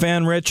wrestling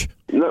fan, Rich?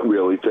 Not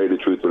really, to tell you the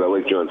truth, but I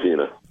like John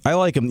Cena. I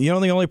like him. You know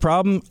the only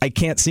problem? I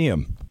can't see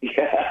him.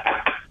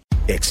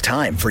 It's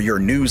time for your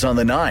news on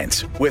the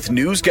nines with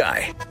News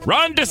Guy.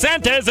 Ron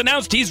DeSantis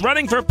announced he's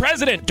running for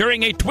president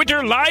during a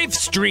Twitter live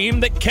stream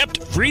that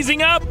kept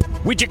freezing up,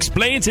 which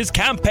explains his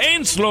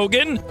campaign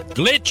slogan,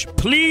 Glitch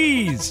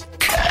Please.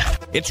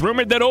 It's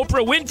rumored that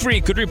Oprah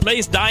Winfrey could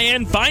replace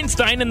Dianne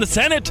Feinstein in the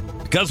Senate,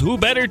 because who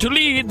better to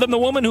lead than the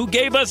woman who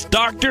gave us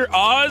Dr.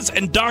 Oz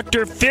and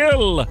Dr.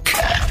 Phil?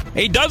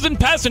 A dozen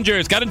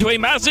passengers got into a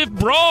massive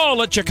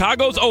brawl at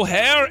Chicago's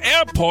O'Hare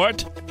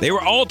Airport. They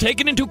were all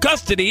taken into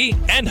custody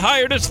and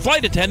hired as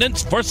flight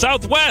attendants for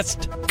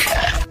Southwest.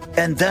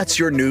 And that's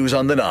your news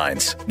on the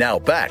nines. Now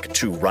back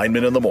to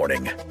Rineman in the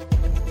Morning.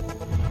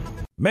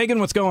 Megan,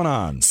 what's going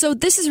on? So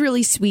this is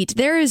really sweet.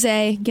 There is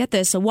a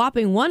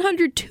whopping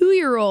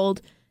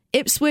 102-year-old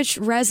Ipswich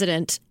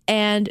resident,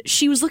 and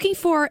she was looking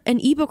for an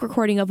ebook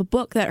recording of a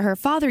book that her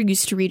father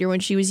used to read her when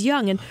she was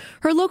young, and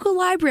her local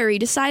library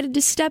decided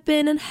to step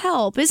in and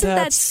help. Isn't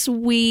that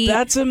sweet?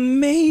 That's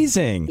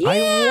amazing. Yeah.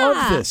 I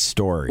love this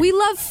story. We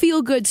love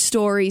feel-good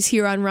stories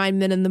here on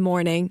Rineman in the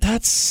Morning.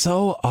 That's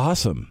so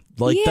awesome.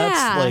 That's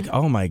like,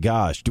 oh my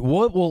gosh.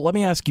 Well, let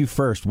me ask you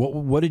first.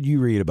 What did you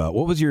read about?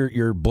 What was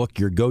your book,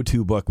 your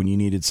go-to book when you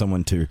needed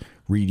someone to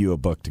read you a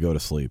book to go to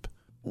sleep?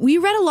 We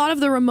read a lot of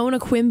the Ramona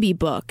Quimby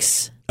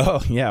books.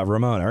 Oh, yeah,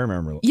 Ramona. I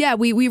remember. Yeah,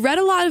 we read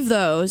a lot of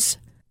those.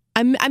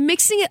 I'm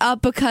mixing it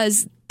up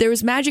because there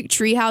was Magic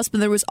Treehouse, but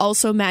there was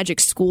also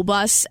Magic School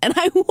Bus, and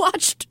I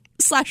watched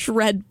 /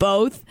 read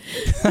both.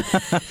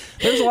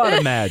 There's a lot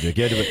of magic.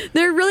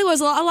 There really was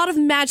a lot of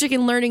magic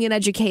in learning and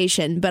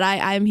education, but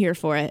I am here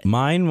for it.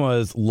 Mine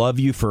was Love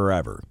You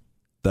Forever.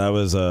 That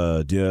was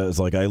it's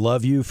like, I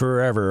love you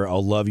forever.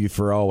 I'll love you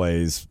for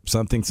always.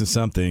 Something to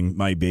something,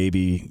 my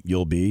baby,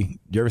 you'll be.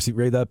 You ever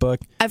read that book?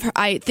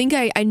 I think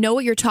I know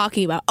what you're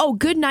talking about. Oh,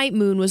 Good Night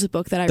Moon was a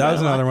book that I read. That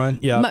was another one.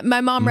 Yeah.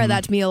 My mom read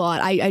that to me a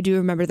lot. I do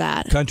remember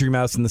that. Country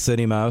Mouse and the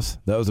City Mouse.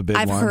 That was a big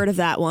one. I've heard of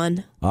that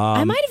one.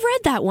 I might have read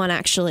that one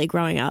actually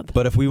growing up.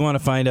 But if we want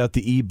to find out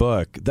the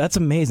e-book, that's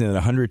amazing that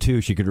 102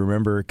 she could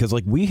remember, because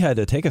like we had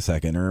to take a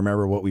second and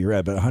remember what we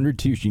read, but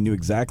 102 she knew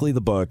exactly the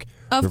book.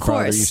 Of her course.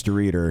 father used to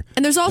read her.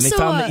 And there's also they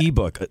found the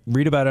e-book.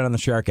 Read about it on the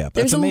Shark app.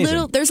 That's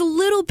amazing. There's a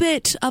little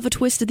bit of a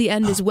twist at the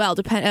end as well,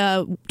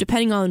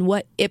 depending on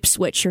what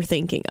Ipswich you're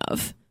thinking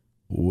of.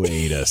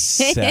 Wait a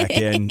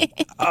second.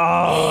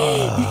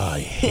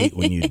 I hate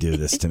when you do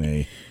this to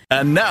me.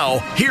 And now,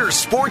 here's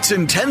Sports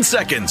in 10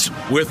 Seconds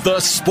with the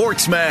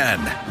Sportsman.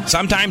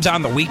 Sometimes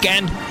on the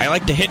weekend, I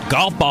like to hit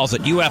golf balls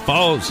at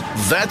UFOs.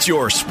 That's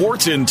your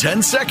Sports in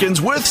 10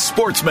 Seconds with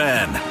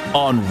Sportsman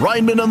on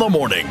Rineman in the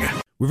Morning.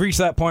 We've reached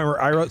that point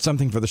where I wrote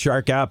something for the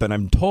Shark app, and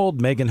I'm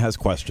told Megan has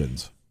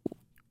questions.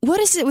 What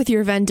is it with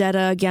your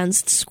vendetta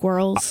against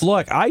squirrels?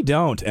 Look, I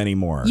don't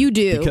anymore. You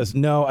do. Because,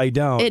 no, I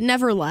don't. It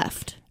never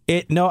left.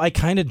 No, I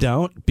kind of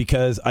don't,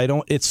 because I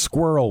don't. It's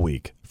Squirrel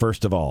Week,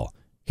 first of all,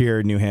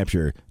 here in New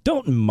Hampshire.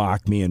 Don't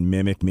mock me and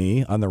mimic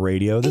me on the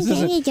radio. This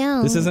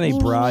isn't a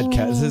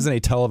broadcast. This isn't a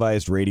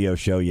televised radio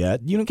show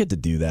yet. You don't get to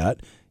do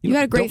that. You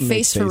got a great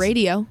face for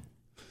radio.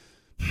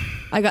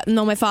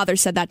 My father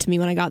said that to me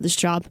when I got this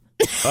job.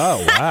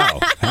 Oh, wow.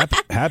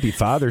 Happy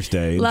Father's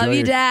Day. Love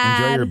you,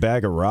 Dad. Enjoy your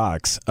bag of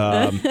rocks.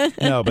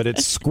 No, but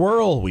it's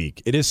Squirrel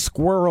Week. It is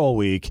Squirrel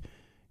Week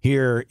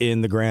here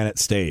in the Granite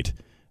State.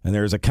 And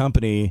there's a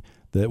company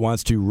that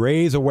wants to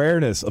raise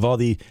awareness of all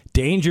the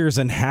dangers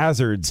and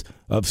hazards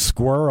of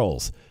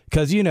squirrels.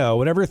 Because,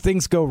 whenever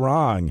things go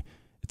wrong,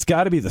 it's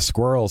got to be the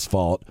squirrel's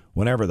fault.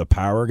 Whenever the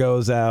power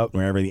goes out,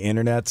 whenever the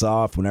internet's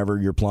off, whenever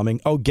you're plumbing.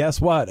 Oh,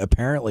 guess what?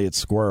 Apparently it's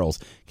squirrels.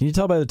 Can you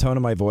tell by the tone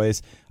of my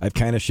voice? I've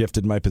kind of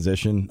shifted my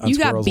position on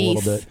squirrels a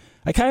little bit.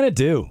 I kind of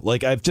do.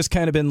 Like, I've just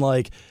kind of been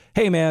like,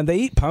 hey, man, they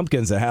eat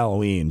pumpkins at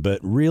Halloween. But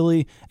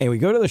really, and we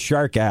go to the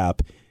Shark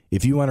app.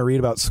 If you want to read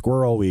about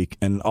Squirrel Week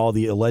and all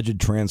the alleged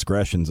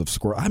transgressions of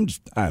squirrel,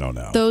 I don't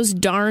know. Those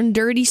darn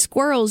dirty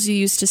squirrels you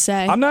used to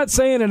say. I'm not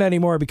saying it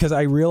anymore because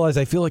I realize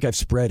I feel like I've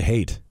spread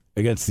hate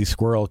against the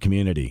squirrel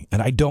community,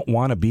 and I don't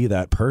want to be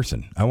that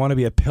person. I want to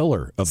be a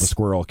pillar of the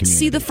squirrel community.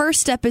 See, the first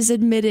step is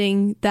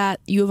admitting that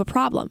you have a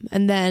problem,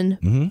 and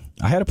then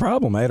I had a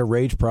problem. I had a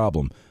rage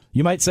problem.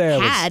 You might say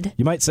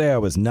I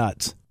was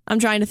nuts. I'm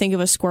trying to think of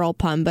a squirrel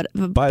pun, but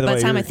by the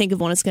time I think of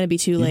one, it's going to be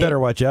too late. You better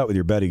watch out with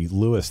your buddy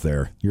Lewis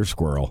there, your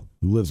squirrel,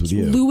 who lives with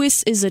you.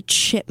 Lewis is a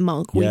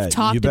chipmunk. We've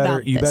talked about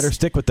this. You better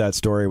stick with that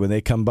story when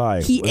they come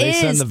by. He when is.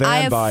 They send the van I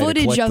have by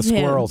footage to collect of the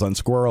him. Squirrels on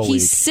Squirrel Week. He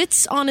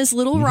sits on his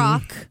little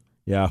rock.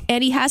 Yeah.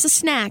 And he has a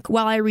snack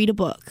while I read a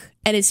book.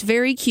 And it's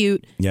very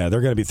cute. Yeah,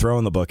 they're going to be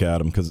throwing the book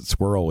at him because it's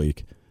Squirrel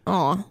Week.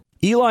 Aw.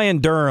 Eli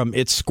and Durham,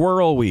 it's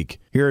Squirrel Week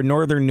here in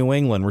northern New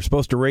England. We're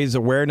supposed to raise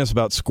awareness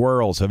about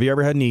squirrels. Have you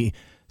ever had any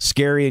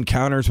scary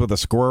encounters with a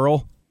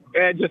squirrel?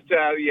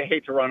 You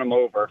hate to run them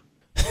over.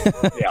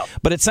 Yeah.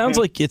 But it sounds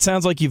like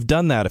you've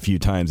done that a few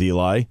times,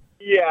 Eli.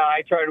 Yeah,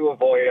 I try to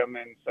avoid them,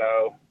 and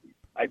so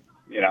I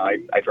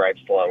drive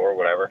slow or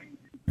whatever.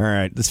 All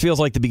right, this feels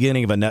like the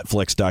beginning of a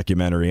Netflix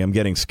documentary. I'm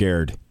getting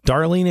scared.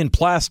 Darlene in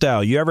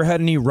Plastow, you ever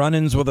had any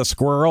run-ins with a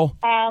squirrel?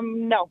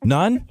 No.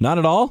 None? Not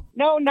at all?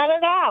 No, not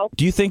at all.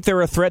 Do you think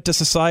they're a threat to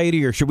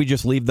society, or should we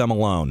just leave them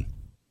alone?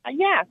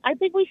 Yeah, I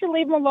think we should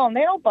leave them alone.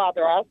 They don't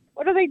bother us.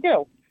 What do they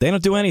do? They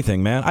don't do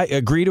anything, man. I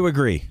agree to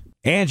agree.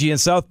 Angie in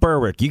South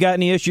Berwick, you got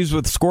any issues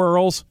with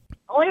squirrels?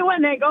 Only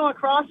when they go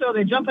across or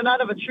they're jumping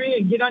out of a tree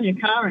and get on your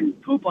car and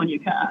poop on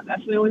your car.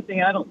 That's the only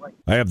thing I don't like.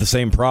 I have the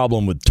same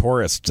problem with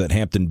tourists at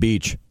Hampton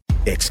Beach.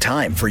 It's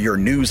time for your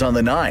News on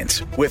the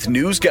Nines with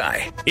News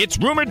Guy. It's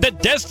rumored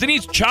that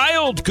Destiny's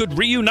Child could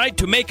reunite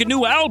to make a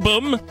new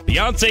album.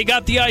 Beyonce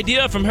got the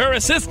idea from her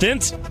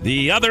assistants,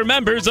 the other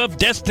members of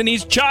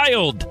Destiny's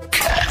Child.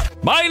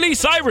 Miley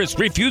Cyrus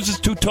refuses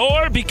to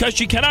tour because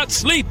she cannot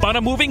sleep on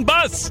a moving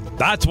bus.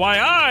 That's why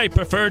I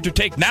prefer to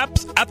take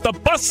naps at the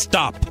bus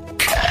stop.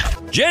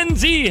 Gen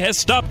Z has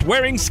stopped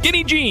wearing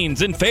skinny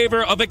jeans in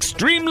favor of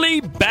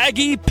extremely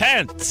baggy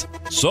pants.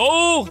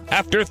 So,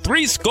 after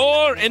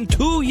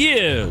 62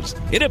 years,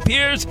 it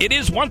appears it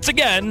is once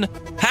again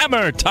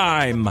hammer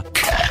time.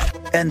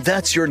 And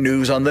that's your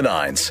News on the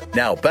Nines.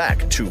 Now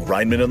back to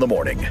Rineman in the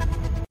Morning.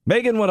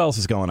 Megan, what else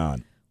is going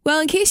on? Well,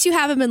 in case you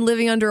haven't been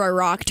living under a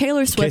rock,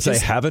 Taylor Swift. In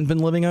case I haven't been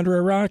living under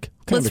a rock?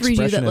 Let's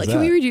redo that. Can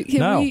we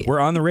redo? We're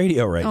on the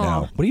radio right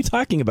now. What are you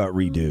talking about,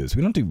 redos?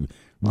 We don't do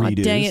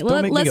redos. Dang it.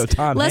 Don't make me go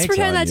Tom Let's Hanks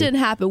pretend on that you. didn't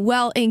happen.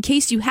 Well, in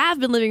case you have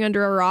been living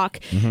under a rock,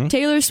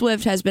 Taylor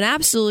Swift has been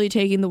absolutely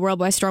taking the world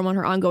by storm on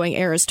her ongoing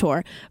Eras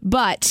tour.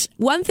 But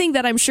one thing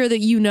that I'm sure that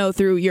you know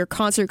through your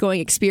concert-going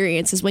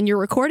experience is when you're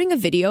recording a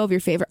video of your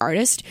favorite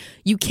artist,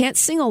 you can't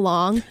sing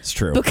along. It's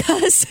true.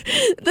 Because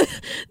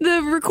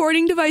the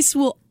recording device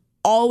will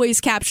always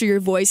capture your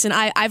voice, and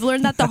I've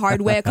learned that the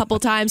hard way a couple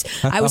times.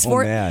 I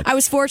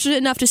was fortunate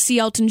enough to see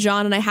Elton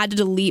John, and I had to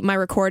delete my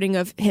recording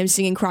of him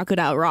singing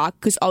Crocodile Rock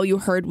because all you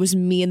heard was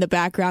me in the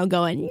background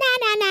going na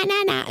na na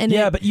na na. And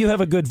but you have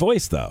a good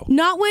voice though.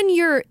 Not when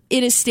you're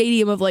in a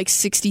stadium of like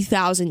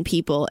 60,000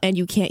 people and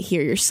you can't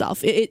hear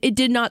yourself. It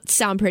did not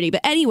sound pretty.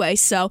 But anyway,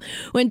 so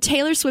when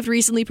Taylor Swift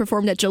recently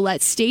performed at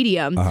Gillette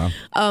Stadium,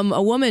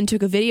 a woman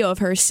took a video of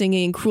her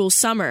singing "Cruel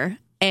Summer"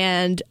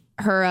 and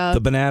her the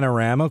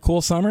Bananarama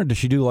 "Cool Summer." Does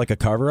she do like a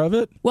cover of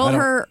it?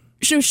 Well,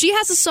 she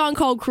has a song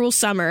called "Cruel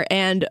Summer,"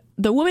 and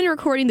the woman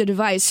recording the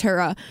device,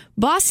 her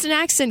Boston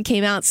accent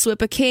came out, so it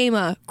became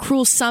a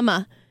 "Cruel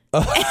Summer."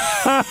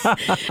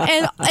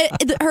 And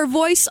her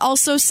voice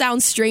also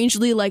sounds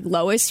strangely like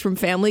Lois from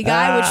Family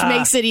Guy, which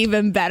makes it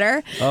even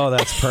better. Oh,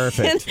 that's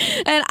perfect.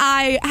 and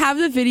I have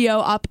the video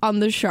up on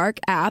the Shark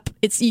app.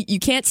 You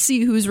can't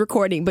see who's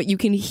recording, but you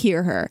can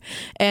hear her,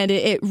 and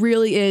it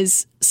really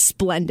is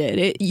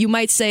splendid. You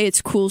might say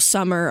it's "Cool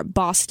Summer"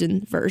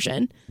 Boston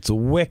version. It's a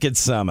wicked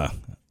summer.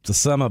 It's a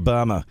summer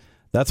bummer.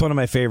 That's one of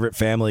my favorite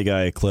Family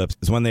Guy clips,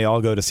 is when they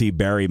all go to see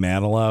Barry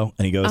Manilow,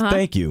 and he goes,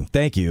 thank you,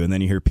 and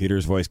then you hear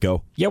Peter's voice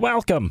go, "You're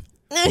welcome."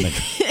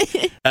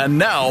 And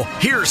now,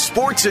 here's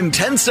Sports in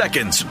 10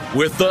 Seconds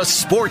with the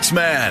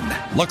Sportsman.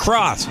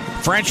 Lacrosse,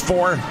 French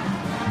for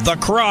the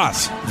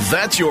cross.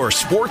 That's your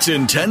Sports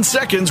in 10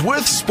 Seconds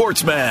with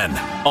Sportsman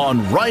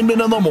on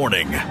Rineman in the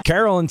Morning.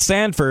 Carol in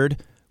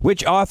Sanford,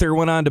 which author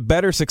went on to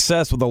better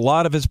success with a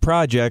lot of his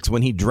projects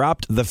when he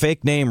dropped the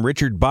fake name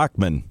Richard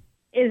Bachman?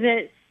 Is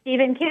it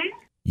Stephen King?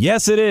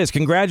 Yes, it is.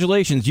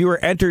 Congratulations. You are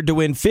entered to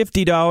win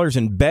 $50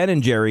 in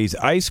Ben & Jerry's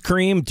ice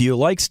cream. Do you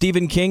like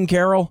Stephen King,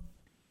 Carol?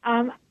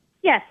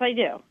 Yes, I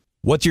do.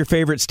 What's your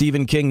favorite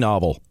Stephen King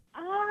novel?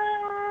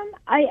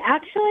 I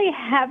actually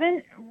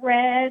haven't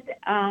read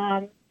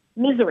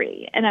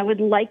Misery, and I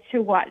would like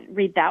to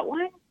read that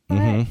one, but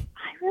I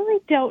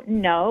really don't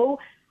know.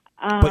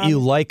 But you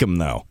like them,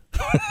 though.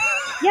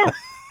 Yes.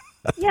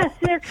 Yes,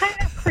 they're kind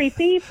of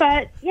creepy,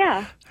 but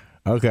yeah.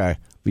 Okay.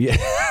 Yeah.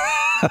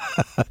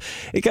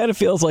 It kind of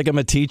feels like I'm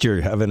a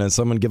teacher having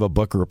someone give a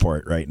book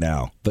report right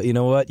now. But you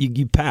know what?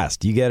 You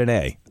passed. You get an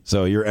A.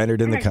 So you're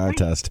entered in the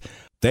contest.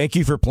 Thank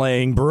you for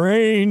playing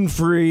Brain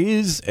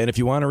Freeze. And if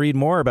you want to read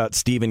more about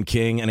Stephen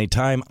King and a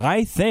time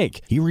I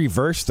think he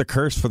reversed the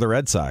curse for the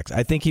Red Sox,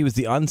 I think he was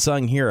the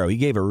unsung hero. He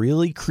gave a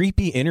really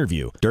creepy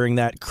interview during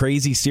that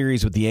crazy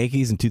series with the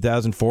Yankees in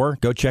 2004.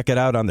 Go check it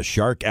out on the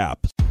Shark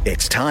app.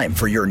 It's time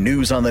for your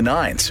News on the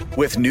Nines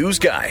with News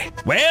Guy.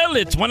 Well,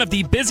 it's one of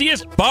the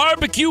busiest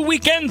barbecue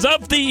weekends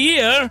of the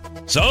year,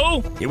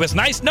 so it was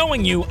nice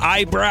knowing you,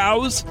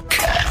 eyebrows.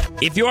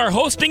 If you are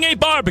hosting a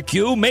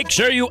barbecue, make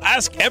sure you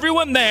ask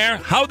everyone there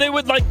how they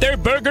would like their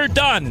burger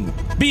done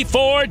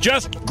before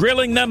just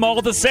grilling them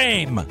all the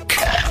same.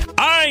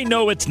 I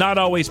know it's not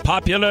always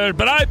popular,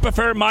 but I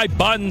prefer my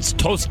buns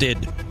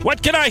toasted.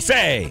 What can I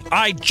say?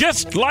 I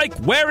just like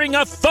wearing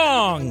a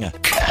thong.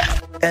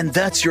 And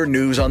that's your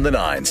news on the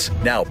nines.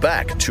 Now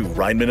back to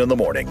Rineman in the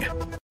Morning.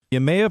 You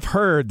may have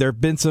heard there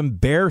have been some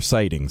bear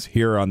sightings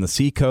here on the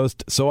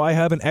seacoast, so I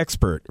have an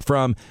expert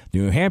from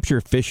New Hampshire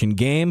Fish and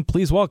Game.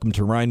 Please welcome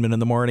to Rineman in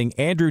the Morning,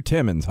 Andrew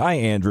Timmins. Hi,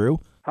 Andrew.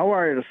 How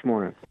are you this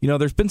morning? You know,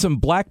 there's been some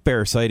black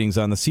bear sightings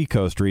on the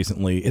seacoast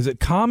recently. Is it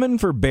common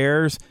for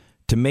bears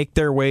to make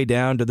their way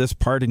down to this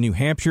part of New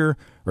Hampshire,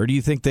 or do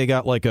you think they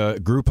got like a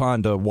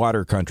Groupon to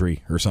water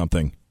country or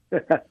something?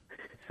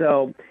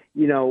 So,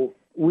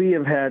 we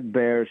have had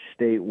bears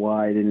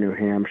statewide in New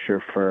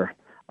Hampshire for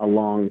a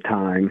long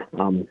time,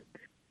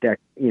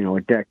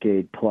 a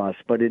decade plus.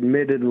 But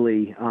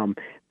admittedly,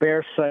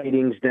 bear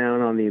sightings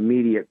down on the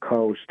immediate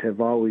coast have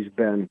always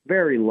been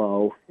very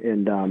low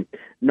and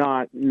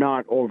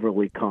not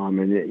overly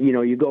common.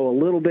 You go a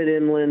little bit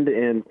inland,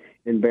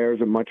 and bears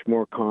are much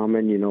more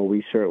common.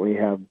 We certainly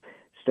have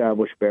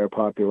established bear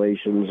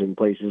populations in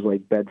places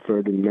like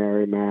Bedford and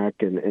Merrimack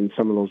and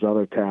some of those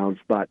other towns.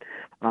 But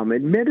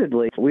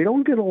admittedly, we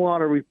don't get a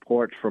lot of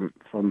reports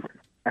from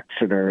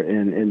Exeter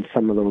and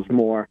some of those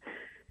more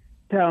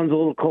towns a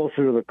little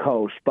closer to the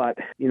coast. But,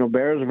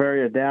 bears are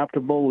very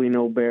adaptable. We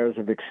know bears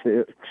have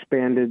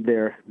expanded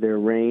their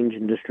range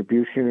and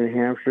distribution in New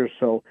Hampshire.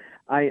 So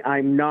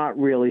I'm not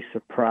really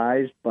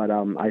surprised, but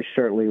I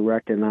certainly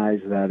recognize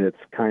that it's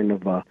kind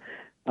of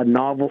a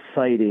novel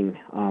sighting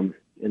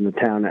in the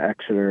town of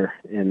Exeter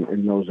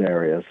in those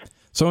areas.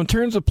 So in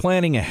terms of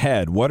planning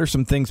ahead, what are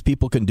some things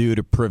people can do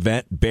to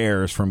prevent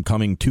bears from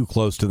coming too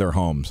close to their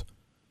homes?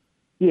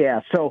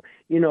 Yeah, so,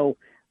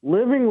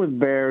 living with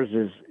bears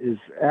is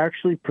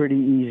actually pretty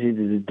easy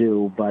to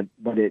do, but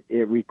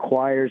it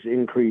requires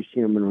increased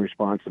human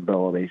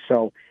responsibility.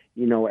 So,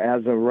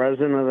 as a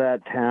resident of that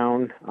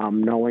town,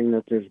 knowing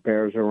that there's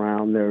bears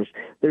around, there's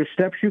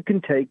steps you can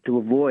take to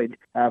avoid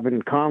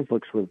having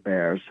conflicts with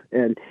bears.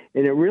 And it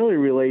really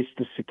relates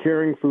to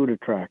securing food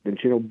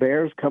attractants.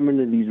 Bears come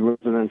into these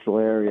residential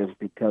areas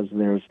because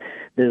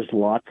there's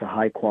lots of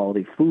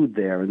high-quality food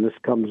there, and this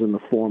comes in the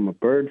form of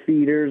bird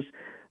feeders,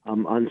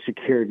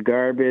 unsecured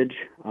garbage,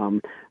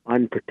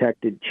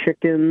 unprotected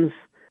chickens,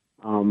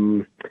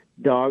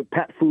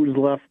 pet foods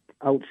left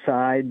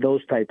outside,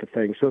 those type of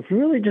things. So if you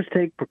really just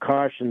take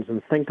precautions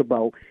and think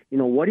about,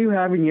 what do you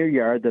have in your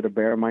yard that a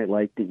bear might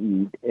like to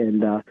eat,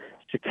 and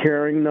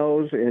securing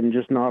those and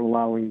just not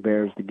allowing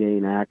bears to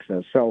gain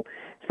access. So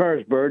as far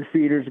as bird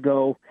feeders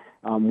go,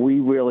 we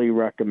really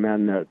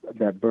recommend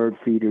that bird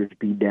feeders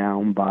be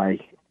down by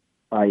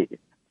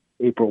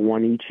April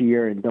 1 each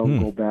year and don't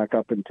go back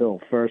up until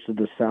 1st of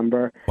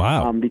December.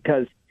 Wow.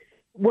 Because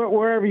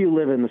wherever you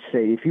live in the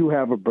state, if you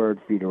have a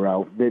bird feeder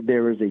out,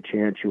 there is a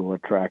chance you will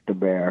attract a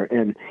bear.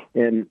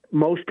 And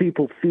most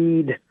people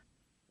feed,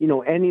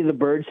 any of the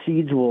bird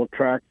seeds will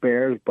attract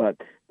bears, but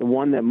the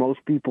one that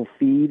most people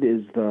feed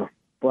is the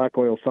black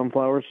oil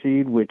sunflower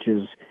seed, which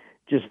is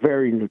just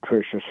very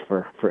nutritious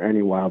for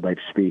any wildlife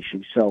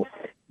species. So,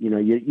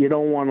 you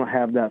don't want to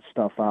have that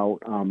stuff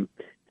out.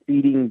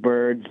 Feeding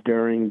birds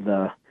during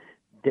the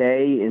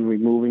day and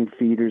removing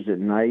feeders at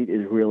night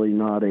is really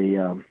not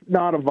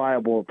a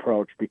viable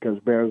approach, because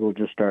bears will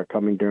just start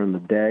coming during the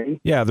day.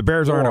 Yeah, the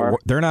bears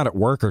they're not at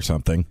work or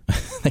something.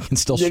 They can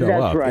still show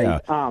up. That's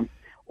right. Yeah.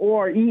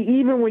 Or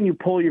even when you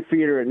pull your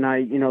feeder at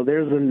night,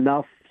 there's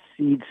enough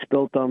seed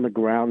spilt on the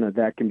ground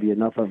that can be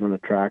enough of an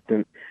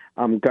attractant.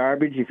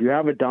 Garbage, if you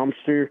have a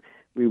dumpster,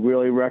 we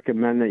really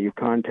recommend that you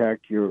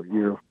contact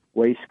your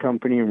waste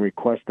company and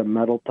request a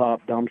metal top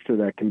dumpster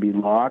that can be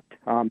locked.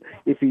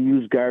 If you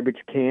use garbage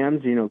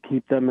cans,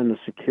 keep them in a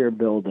secure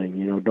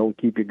building. Don't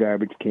keep your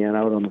garbage can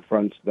out on the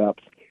front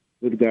steps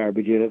with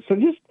garbage in it. So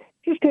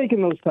just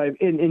taking those type.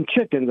 In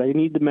chickens, I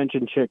need to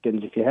mention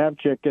chickens. If you have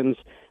chickens,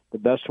 the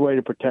best way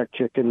to protect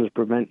chickens,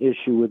 prevent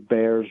issue with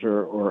bears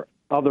or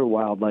other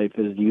wildlife,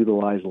 is to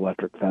utilize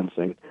electric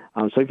fencing.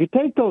 So if you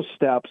take those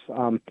steps,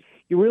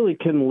 you really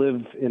can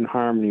live in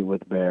harmony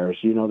with bears.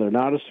 They're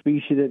not a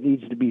species that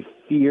needs to be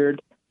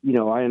feared.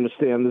 I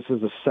understand this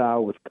is a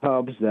sow with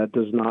cubs. That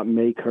does not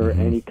make her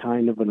any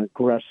kind of an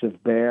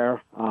aggressive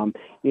bear.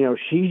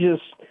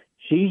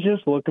 She's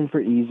just looking for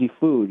easy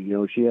food.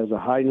 She has a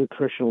high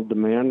nutritional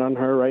demand on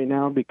her right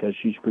now because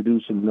she's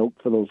producing milk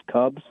for those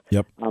cubs.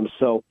 Yep.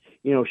 So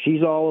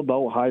she's all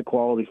about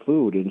high-quality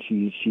food, and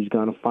she's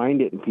going to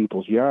find it in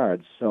people's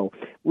yards. So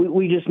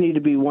we just need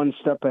to be one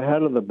step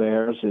ahead of the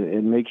bears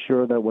and make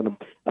sure that when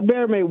a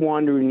bear may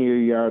wander in your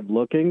yard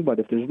looking, but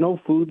if there's no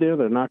food there,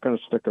 they're not going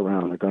to stick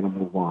around. They're going to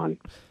move on.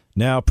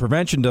 Now,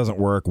 prevention doesn't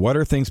work. What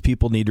are things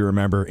people need to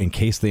remember in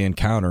case they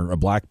encounter a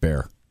black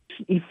bear?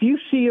 If you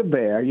see a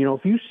bear,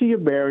 if you see a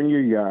bear in your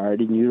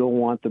yard and you don't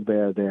want the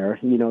bear there,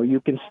 you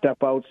can step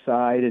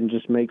outside and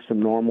just make some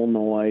normal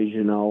noise,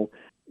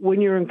 When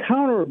you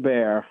encounter a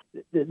bear,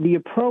 the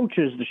approach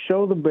is to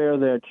show the bear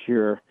that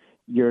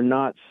you're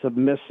not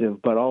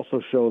submissive, but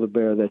also show the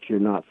bear that you're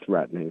not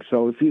threatening.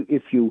 So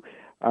if you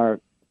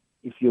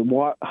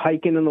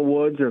hiking in the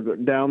woods or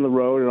down the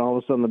road and all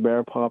of a sudden the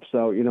bear pops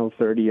out,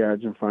 30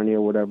 yards in front of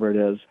you, whatever it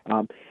is,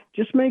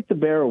 just make the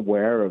bear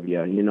aware of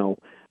you.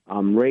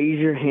 Raise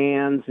your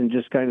hands and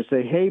just kind of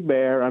say, "Hey,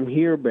 bear, I'm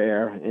here,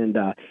 bear," and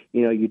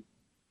you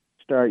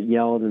start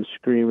yelling and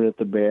screaming at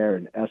the bear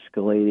and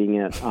escalating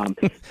it.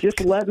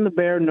 Just letting the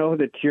bear know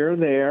that you're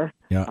there.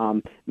 Yeah.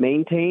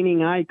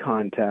 Maintaining eye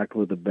contact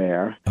with the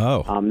bear.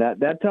 Oh.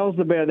 That tells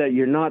the bear that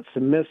you're not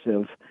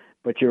submissive,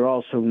 but you're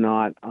also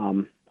not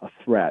a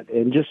threat.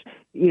 And just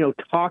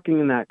talking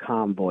in that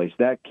calm voice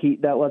that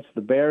lets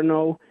the bear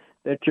know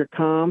that you're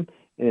calm,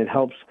 and it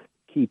helps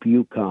keep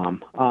you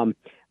calm.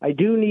 I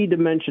do need to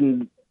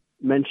mention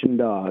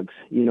dogs.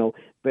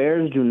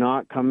 Bears do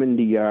not come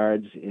into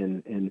yards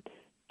and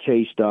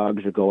chase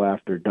dogs or go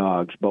after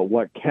dogs. But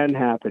what can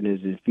happen is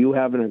if you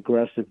have an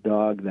aggressive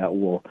dog that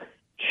will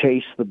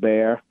chase the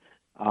bear,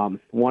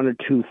 one or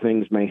two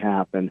things may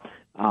happen.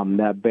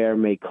 That bear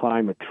may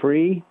climb a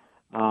tree,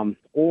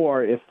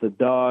 or if the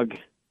dog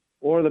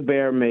or the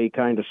bear may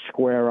kind of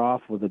square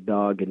off with the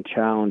dog and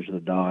challenge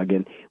the dog.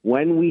 And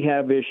when we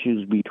have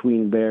issues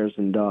between bears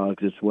and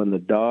dogs, it's when the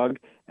dog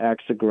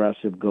acts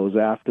aggressive, goes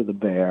after the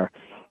bear,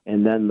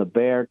 and then the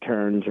bear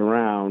turns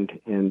around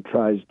and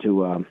tries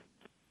to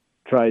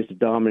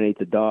dominate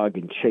the dog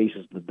and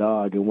chases the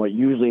dog. And what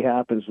usually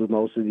happens with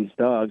most of these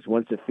dogs,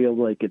 once it feels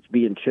like it's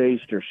being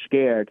chased or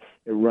scared,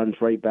 it runs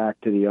right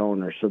back to the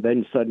owner. So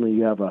then suddenly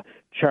you have a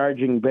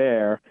charging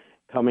bear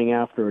coming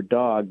after a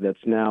dog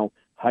that's now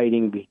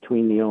hiding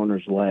between the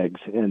owner's legs.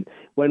 And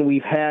when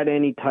we've had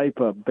any type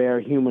of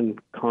bear-human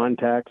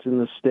contacts in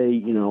the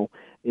state,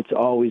 it's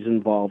always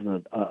involved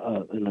an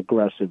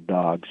aggressive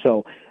dog.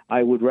 So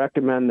I would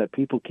recommend that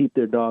people keep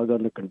their dog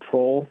under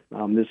control.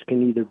 This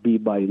can either be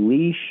by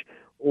leash,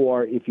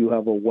 or if you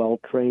have a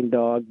well-trained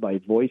dog, by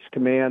voice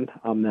command,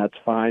 that's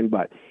fine.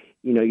 But,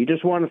 you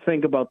just want to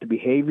think about the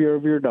behavior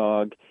of your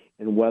dog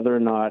and whether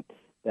or not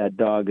that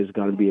dog is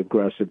going to be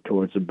aggressive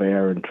towards a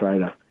bear and try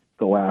to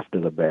go after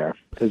the bear.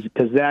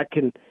 Because that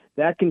can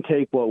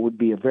take what would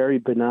be a very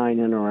benign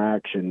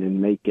interaction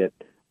and make it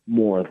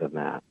more than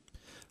that.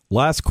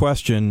 Last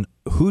question.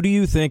 Who do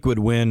you think would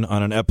win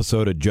on an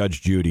episode of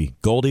Judge Judy,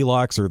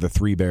 Goldilocks or the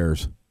Three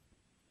Bears?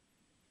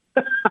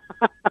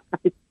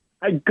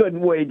 I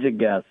couldn't wage a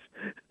guess.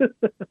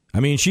 I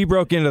mean, she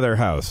broke into their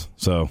house,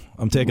 so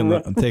I'm taking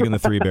the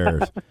Three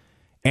Bears.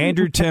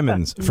 Andrew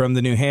Timmins from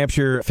the New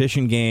Hampshire Fish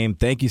and Game,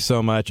 thank you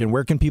so much. And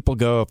where can people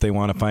go if they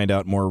want to find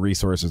out more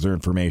resources or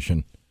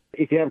information?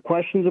 If you have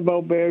questions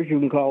about bears, you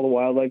can call the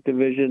Wildlife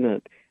Division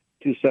at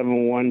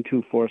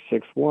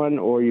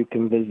 271-2461, or you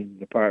can visit the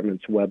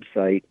department's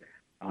website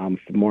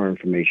for more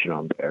information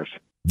on bears.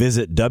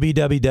 Visit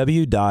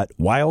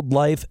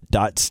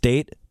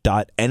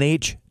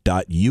www.wildlife.state.nh.us.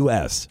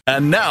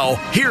 And now,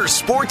 here's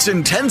Sports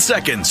in 10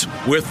 Seconds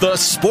with the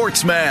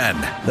Sportsman.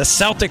 The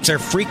Celtics are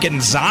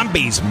freaking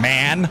zombies,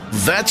 man.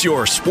 That's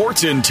your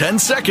Sports in 10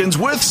 Seconds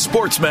with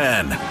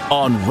Sportsman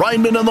on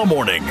Rineman in the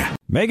Morning.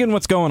 Megan,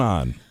 what's going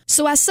on?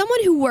 So as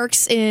someone who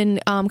works in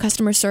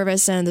customer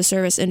service and the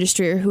service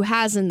industry, or who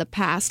has in the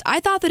past,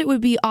 I thought that it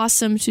would be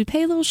awesome to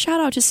pay a little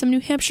shout out to some New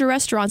Hampshire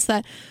restaurants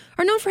that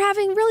are known for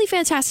having really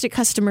fantastic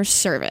customer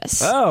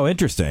service. Oh,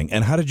 interesting.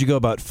 And how did you go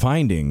about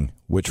finding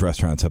which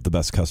restaurants have the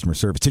best customer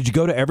service? Did you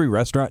go to every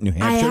restaurant in New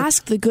Hampshire? I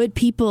asked the good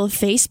people of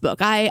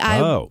Facebook.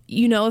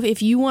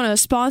 If you want to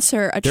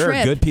sponsor a trip. There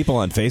are good people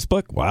on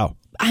Facebook? Wow.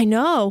 I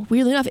know,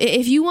 weirdly enough.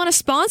 If you want to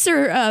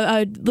sponsor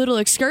a little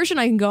excursion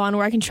I can go on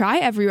where I can try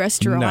every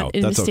restaurant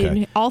in the state,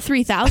 okay. All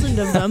 3,000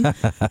 of them.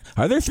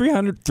 Are there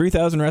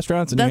 3,000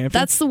 restaurants in New Hampshire?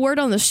 That's the word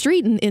on the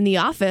street in the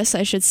office,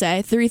 I should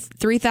say.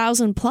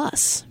 3,000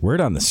 plus.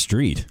 Word on the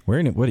street?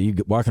 What are you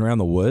walking around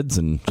the woods?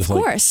 And just of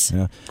course.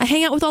 Yeah. I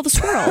hang out with all the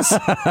squirrels.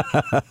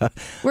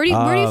 Where do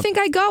you think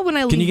I go when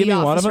I leave the office? Can you give me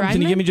one of them? Rineman?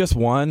 Can you give me just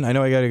one? I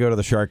know I got to go to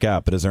the Shark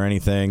app, but is there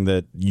anything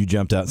that you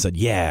jumped out and said,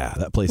 yeah,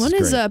 that place is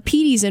great? One is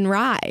Petey's in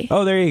Rye.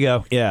 Oh, there you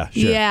go. Yeah,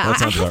 sure. Yeah, I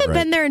haven't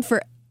been there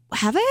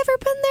have I ever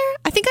been there?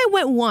 I think I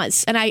went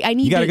once, and I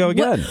need you gotta go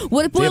again.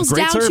 What it boils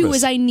down to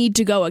is I need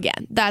to go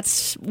again.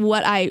 That's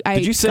what I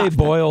Did you say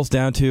boils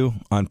down to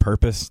on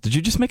purpose? Did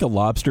you just make a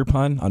lobster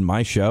pun on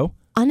my show?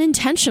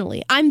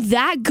 Unintentionally. I'm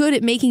that good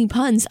at making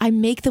puns. I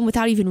make them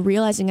without even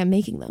realizing I'm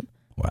making them.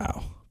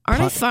 Wow.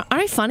 Aren't I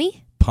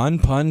funny?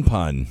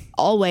 Pun.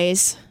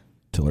 Always.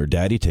 Till her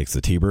daddy takes the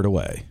T-bird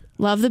away.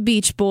 Love the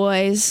Beach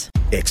Boys.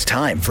 It's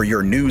time for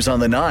your News on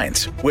the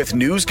Nines with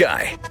News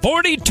Guy.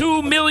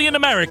 42 million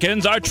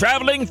Americans are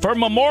traveling for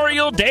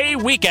Memorial Day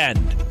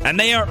weekend, and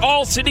they are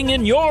all sitting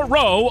in your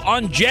row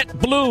on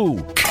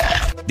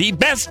JetBlue. The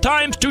best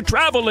times to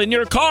travel in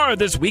your car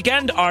this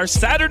weekend are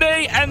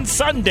Saturday and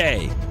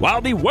Sunday, while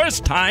the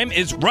worst time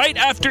is right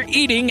after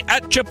eating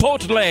at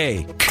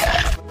Chipotle.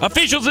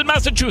 Officials in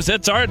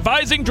Massachusetts are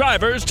advising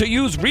drivers to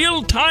use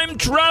real-time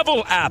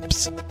travel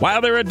apps,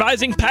 while they're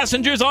advising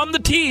passengers on the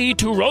T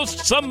to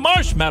roast some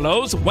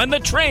marshmallows when the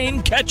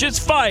train catches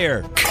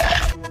fire.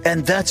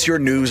 And that's your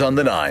news on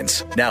the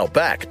 9s. Now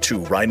back to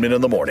Rineman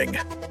in the Morning.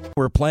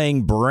 We're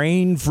playing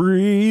Brain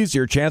Freeze,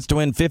 your chance to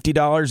win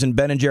 $50 in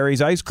Ben &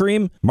 Jerry's ice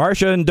cream.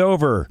 Marcia and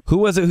Dover, who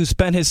was it who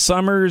spent his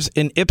summers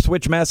in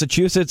Ipswich,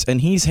 Massachusetts,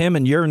 and he's him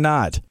and you're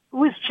not? It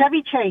was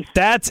Chevy Chase.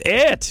 That's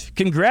it.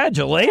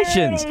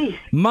 Congratulations. Yay.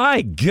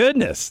 My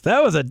goodness.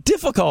 That was a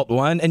difficult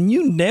one, and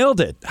you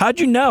nailed it. How'd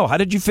you know? How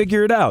did you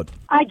figure it out?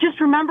 I just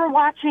remember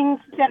watching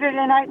Saturday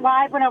Night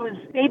Live when I was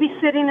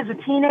babysitting as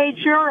a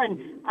teenager, and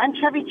I'm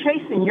Chevy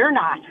Chase and you're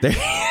not.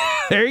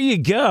 There you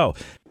go.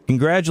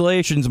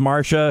 Congratulations,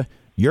 Marcia.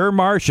 You're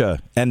Marcia,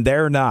 and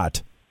they're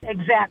not.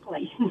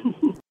 Exactly.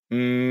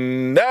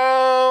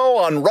 Now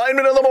on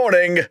Rineman in the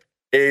Morning,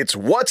 it's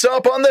What's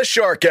Up on the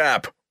Shark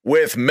app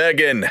with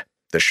Megan,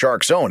 the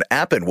Shark's own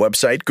app and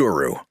website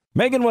guru.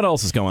 Megan, what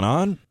else is going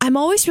on? I'm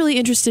always really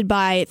interested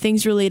by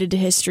things related to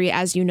history,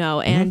 as you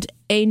know, and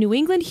a New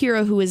England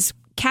hero who was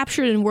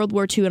captured in World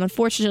War II and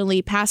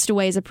unfortunately passed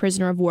away as a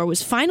prisoner of war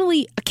was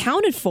finally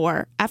accounted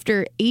for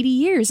after 80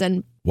 years.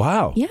 And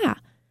wow. Yeah.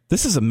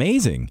 This is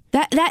amazing.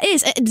 That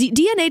is.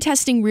 DNA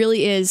testing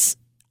really is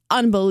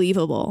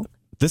unbelievable.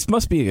 This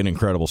must be an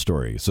incredible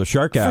story. So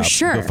Shark app, For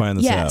sure. go find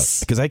this out.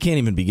 Because I can't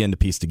even begin to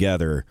piece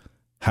together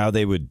how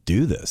they would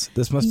do this.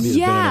 This must be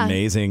been an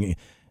amazing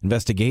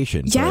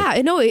investigation.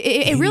 Yeah, no,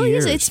 it really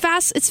years. is.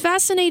 It's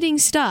fascinating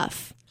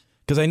stuff.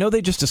 Because I know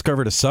they just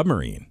discovered a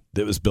submarine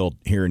that was built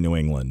here in New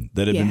England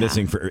that had been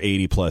missing for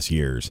 80 plus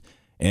years.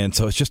 And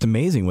so it's just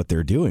amazing what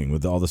they're doing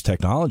with all this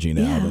technology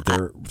now that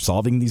they're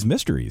solving these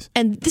mysteries.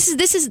 And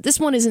this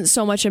one isn't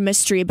so much a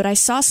mystery, but I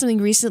saw something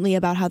recently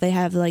about how they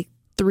have like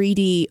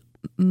 3D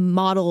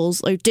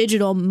models or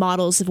digital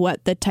models of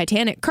what the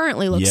Titanic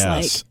currently looks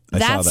like.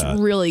 That's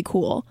really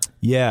cool.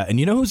 Yeah, and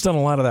you know who's done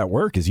a lot of that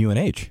work is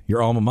UNH,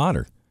 your alma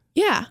mater.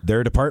 Yeah.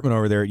 Their department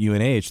over there at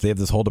UNH, they have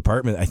this whole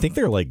department. I think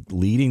they're like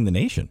leading the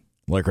nation.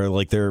 Like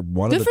they're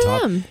one of the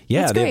top. Them.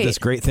 Yeah, That's they great. have this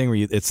great thing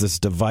where it's this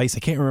device. I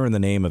can't remember the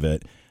name of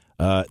it.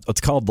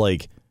 It's called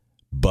like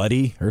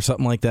Buddy or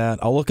something like that.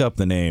 I'll look up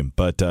the name,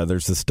 but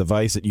there's this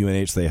device at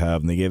UNH they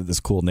have, and they gave it this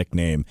cool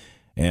nickname,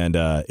 and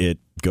it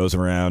goes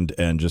around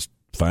and just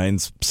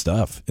finds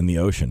stuff in the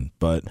ocean.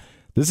 But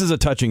this is a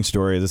touching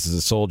story. This is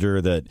a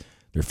soldier that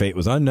their fate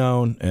was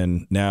unknown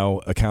and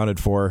now accounted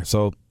for.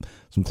 So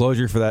some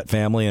closure for that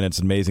family, and it's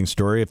an amazing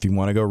story if you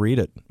want to go read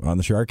it on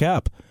the Shark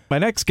app. My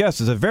next guest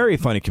is a very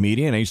funny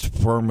comedian. I used to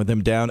perform with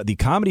him down at the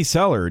Comedy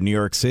Cellar in New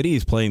York City.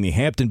 He's playing the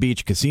Hampton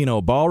Beach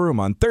Casino Ballroom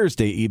on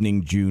Thursday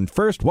evening, June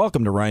 1st.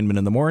 Welcome to Rineman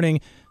in the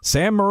Morning.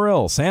 Sam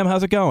Morril. Sam,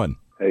 how's it going?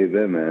 How you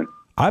been, man?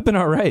 I've been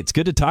all right. It's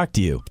good to talk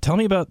to you. Tell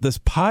me about this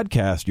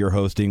podcast you're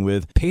hosting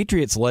with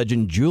Patriots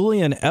legend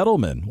Julian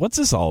Edelman. What's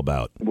this all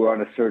about? We're on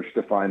a search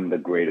to find the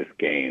greatest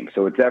game,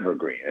 so it's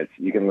evergreen.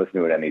 You can listen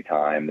to it any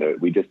time.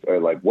 We just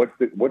are like, what's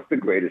the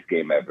greatest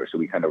game ever? So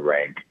we kind of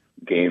rank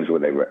games where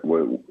they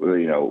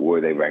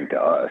rank to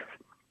us.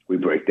 We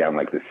break down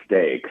like the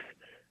stakes,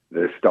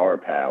 the star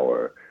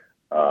power,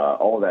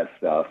 all that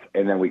stuff,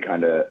 and then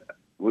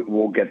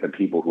we'll get the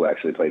people who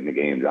actually played in the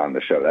games on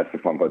the show. That's the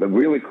fun part. The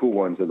really cool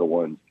ones are the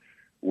ones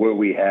where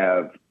we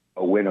have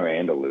a winner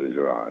and a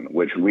loser on,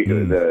 which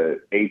the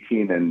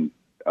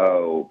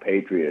 18-0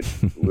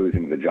 Patriots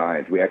losing to the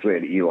Giants, we actually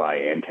had Eli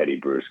and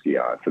Teddy Bruschi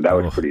on. So that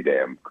was pretty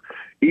damn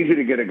easy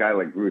to get a guy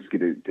like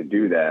Bruschi to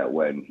do that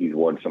when he's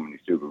won so many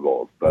Super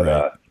Bowls.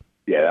 But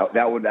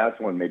that's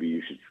one maybe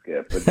you should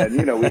skip. But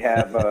then,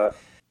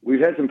 we've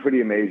had some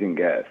pretty amazing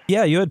guests.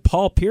 Yeah, you had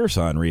Paul Pierce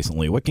on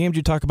recently. What game did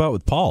you talk about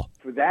with Paul?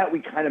 For that,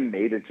 we kind of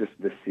made it just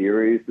the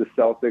series, the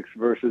Celtics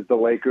versus the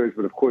Lakers.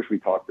 But, of course, we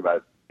talked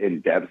about in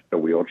depth the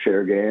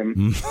wheelchair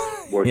game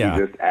where he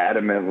just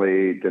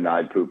adamantly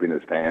denied pooping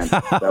his pants.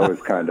 That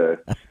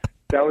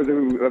was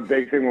a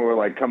big thing where we're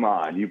like, come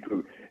on, you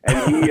poop.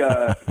 And he,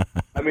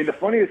 the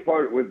funniest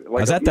part was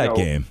like, I was at that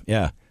game.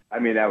 Yeah. I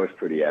mean, that was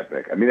pretty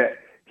epic. I mean,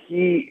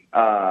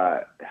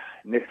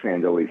 Knicks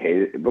fans always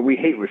hate it, but we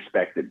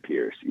respected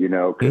Pierce,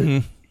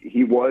 because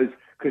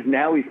because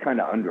now he's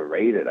kind of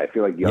underrated. I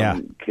feel like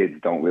young kids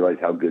don't realize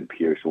how good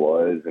Pierce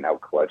was and how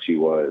clutch he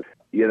was.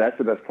 Yeah, that's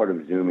the best part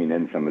of zooming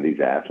in some of these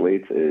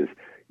athletes is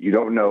you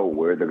don't know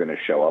where they're going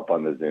to show up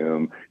on the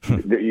Zoom.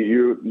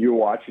 You're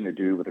watching a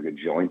dude with like a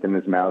joint in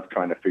his mouth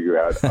trying to figure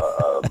out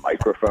a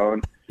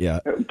microphone. Yeah,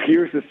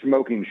 Pierce is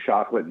smoking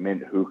chocolate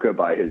mint hookah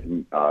by his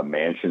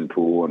mansion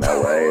pool in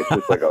L.A. It's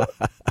just like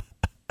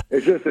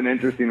it's just an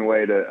interesting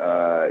way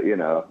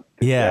to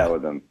chat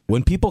with them.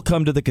 When people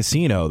come to the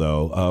casino,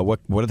 though,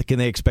 what can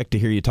they expect to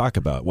hear you talk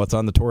about? What's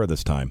on the tour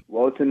this time?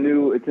 Well, it's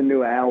a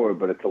new hour,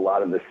 but it's a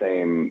lot of the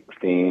same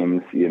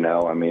themes.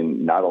 I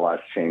mean, not a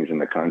lot's changed in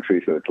the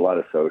country, so it's a lot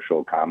of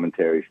social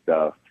commentary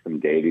stuff, some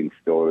dating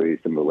stories,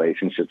 some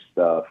relationship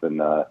stuff,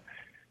 and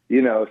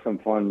some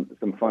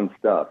fun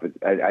stuff.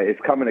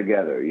 It's coming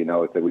together.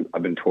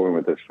 I've been touring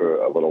with this for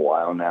a little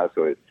while now,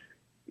 so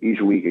each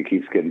week it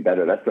keeps getting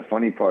better. That's the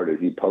funny part is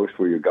you post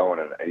where you're going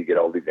and you get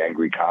all these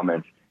angry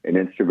comments in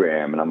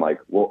Instagram, and I'm like,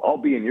 well, I'll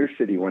be in your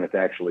city when it's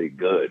actually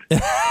good.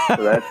 So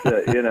that's,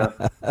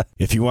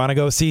 If you want to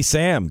go see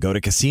Sam, go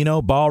to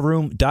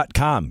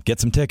casinoballroom.com. Get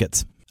some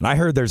tickets. And I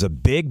heard there's a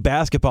big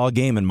basketball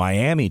game in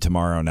Miami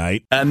tomorrow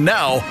night. And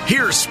now,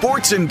 here's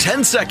Sports in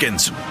 10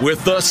 Seconds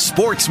with the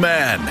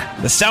Sportsman.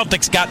 The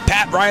Celtics got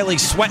Pat Riley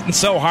sweating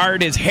so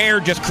hard his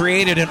hair just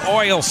created an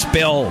oil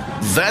spill.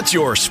 That's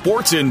your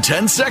Sports in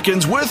 10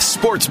 Seconds with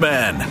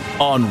Sportsman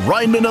on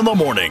Rineman in the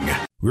Morning.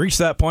 We reached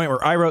that point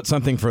where I wrote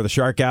something for the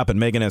Shark app and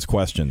Megan has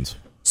questions.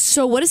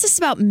 So what is this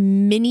about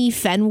mini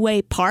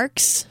Fenway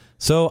parks?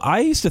 So I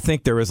used to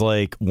think there was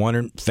like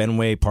one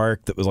Fenway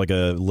Park that was like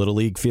a Little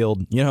League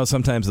field. You know,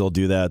 sometimes they'll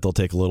do that. They'll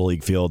take a Little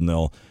League field and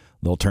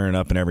they'll turn it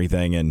up and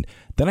everything. And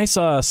then I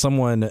saw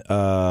someone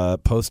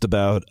post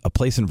about a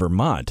place in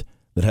Vermont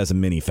that has a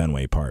mini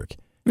Fenway Park.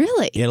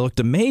 Really? Yeah, it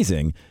looked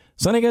amazing.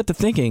 So then I got to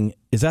thinking,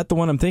 is that the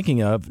one I'm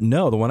thinking of?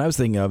 No, the one I was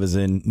thinking of is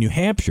in New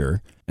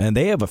Hampshire, and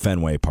they have a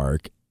Fenway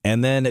Park.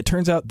 And then it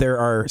turns out there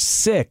are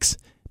 6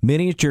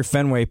 miniature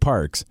Fenway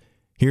Parks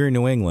here in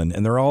New England,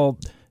 and they're all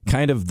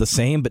kind of the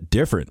same but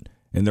different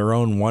in their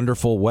own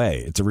wonderful way.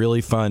 It's a really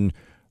fun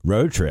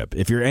road trip.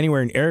 If you're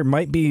anywhere in air, it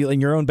might be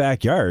in your own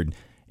backyard.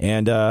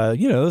 And,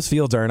 those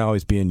fields aren't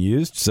always being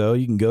used, so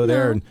you can go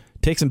there and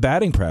take some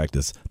batting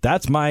practice.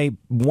 That's my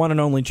one and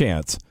only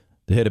chance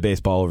to hit a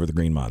baseball over the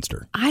green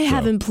monster. I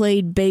haven't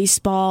played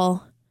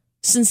baseball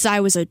since I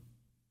was a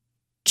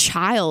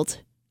child.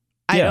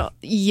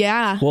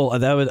 Yeah. Well,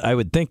 I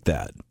would think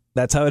that.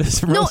 That's how it is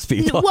for most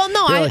people. Well,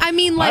 no, like, I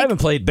mean, like, I haven't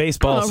played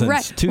baseball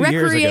since 2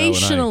 years ago.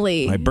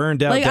 Recreationally. I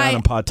burned out down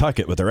in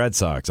Pawtucket with the Red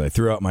Sox. I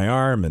threw out my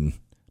arm, and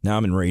now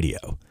I'm in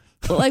radio.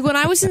 Like, when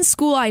I was in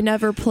school, I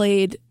never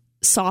played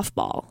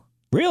softball.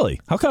 Really?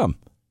 How come?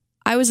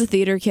 I was a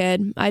theater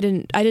kid. I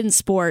didn't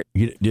sport.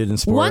 You didn't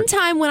sport? One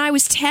time when I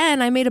was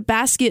 10, I made a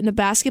basket in a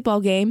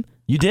basketball game.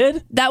 You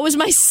did? That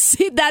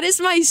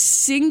is my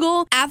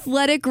single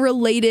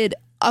athletic-related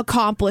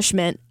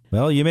accomplishment.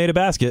 Well, you made a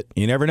basket.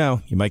 You never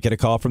know. You might get a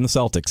call from the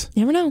Celtics.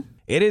 Never know.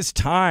 It is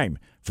time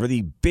for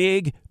the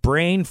Big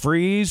Brain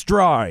Freeze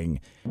drawing.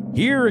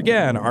 Here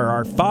again are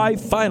our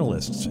 5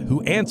 finalists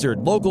who answered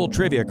local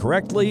trivia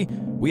correctly.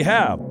 We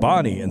have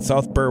Bonnie in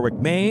South Berwick,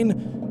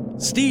 Maine,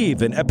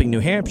 Steve in Epping,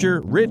 New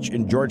Hampshire, Rich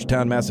in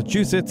Georgetown,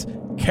 Massachusetts,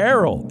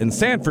 Carol in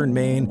Sanford,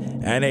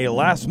 Maine, and a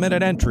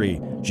last-minute entry.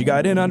 She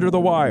got in under the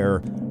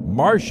wire,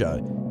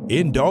 Marcia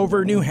in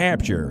Dover, New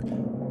Hampshire.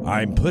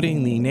 I'm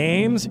putting the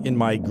names in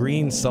my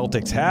green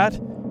Celtics hat.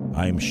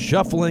 I'm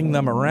shuffling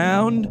them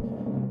around.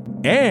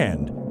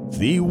 And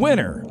the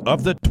winner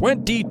of the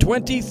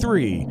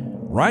 2023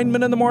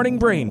 Rineman in the Morning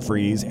Brain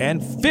Freeze and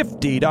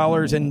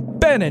 $50 in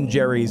Ben &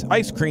 Jerry's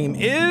ice cream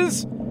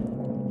is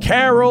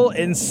Carol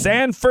in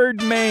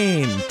Sanford,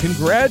 Maine.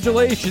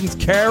 Congratulations,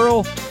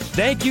 Carol.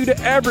 Thank you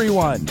to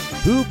everyone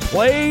who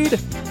played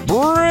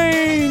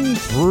Brain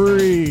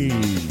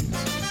Freeze.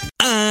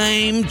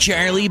 I'm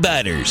Charlie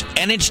Butters,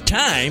 and it's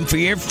time for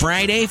your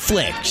Friday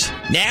Flix.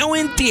 Now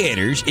in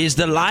theaters is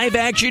the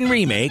live-action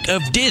remake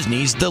of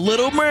Disney's The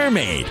Little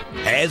Mermaid.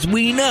 As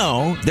we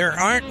know, there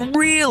aren't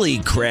really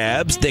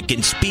crabs that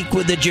can speak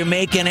with a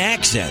Jamaican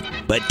accent.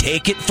 But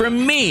take it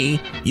from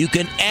me, you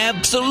can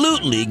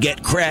absolutely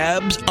get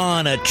crabs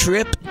on a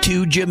trip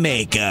to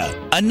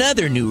Jamaica.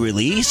 Another new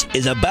release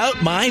is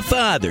About My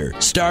Father,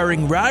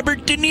 starring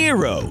Robert De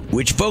Niro,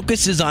 which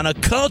focuses on a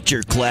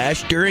culture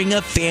clash during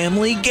a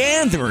family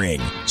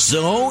gathering.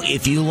 So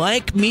if you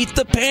like Meet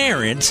the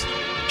Parents,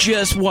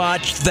 just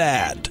watch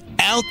that.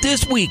 Out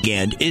this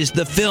weekend is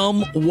the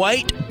film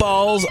White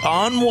Balls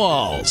on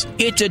Walls.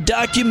 It's a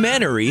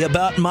documentary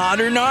about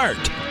modern art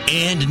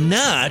and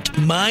not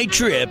my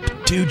trip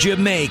to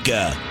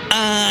Jamaica.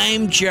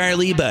 I'm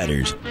Charlie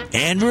Butters.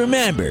 And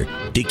remember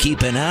to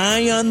keep an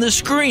eye on the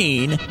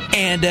screen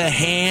and a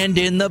hand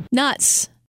in the nuts.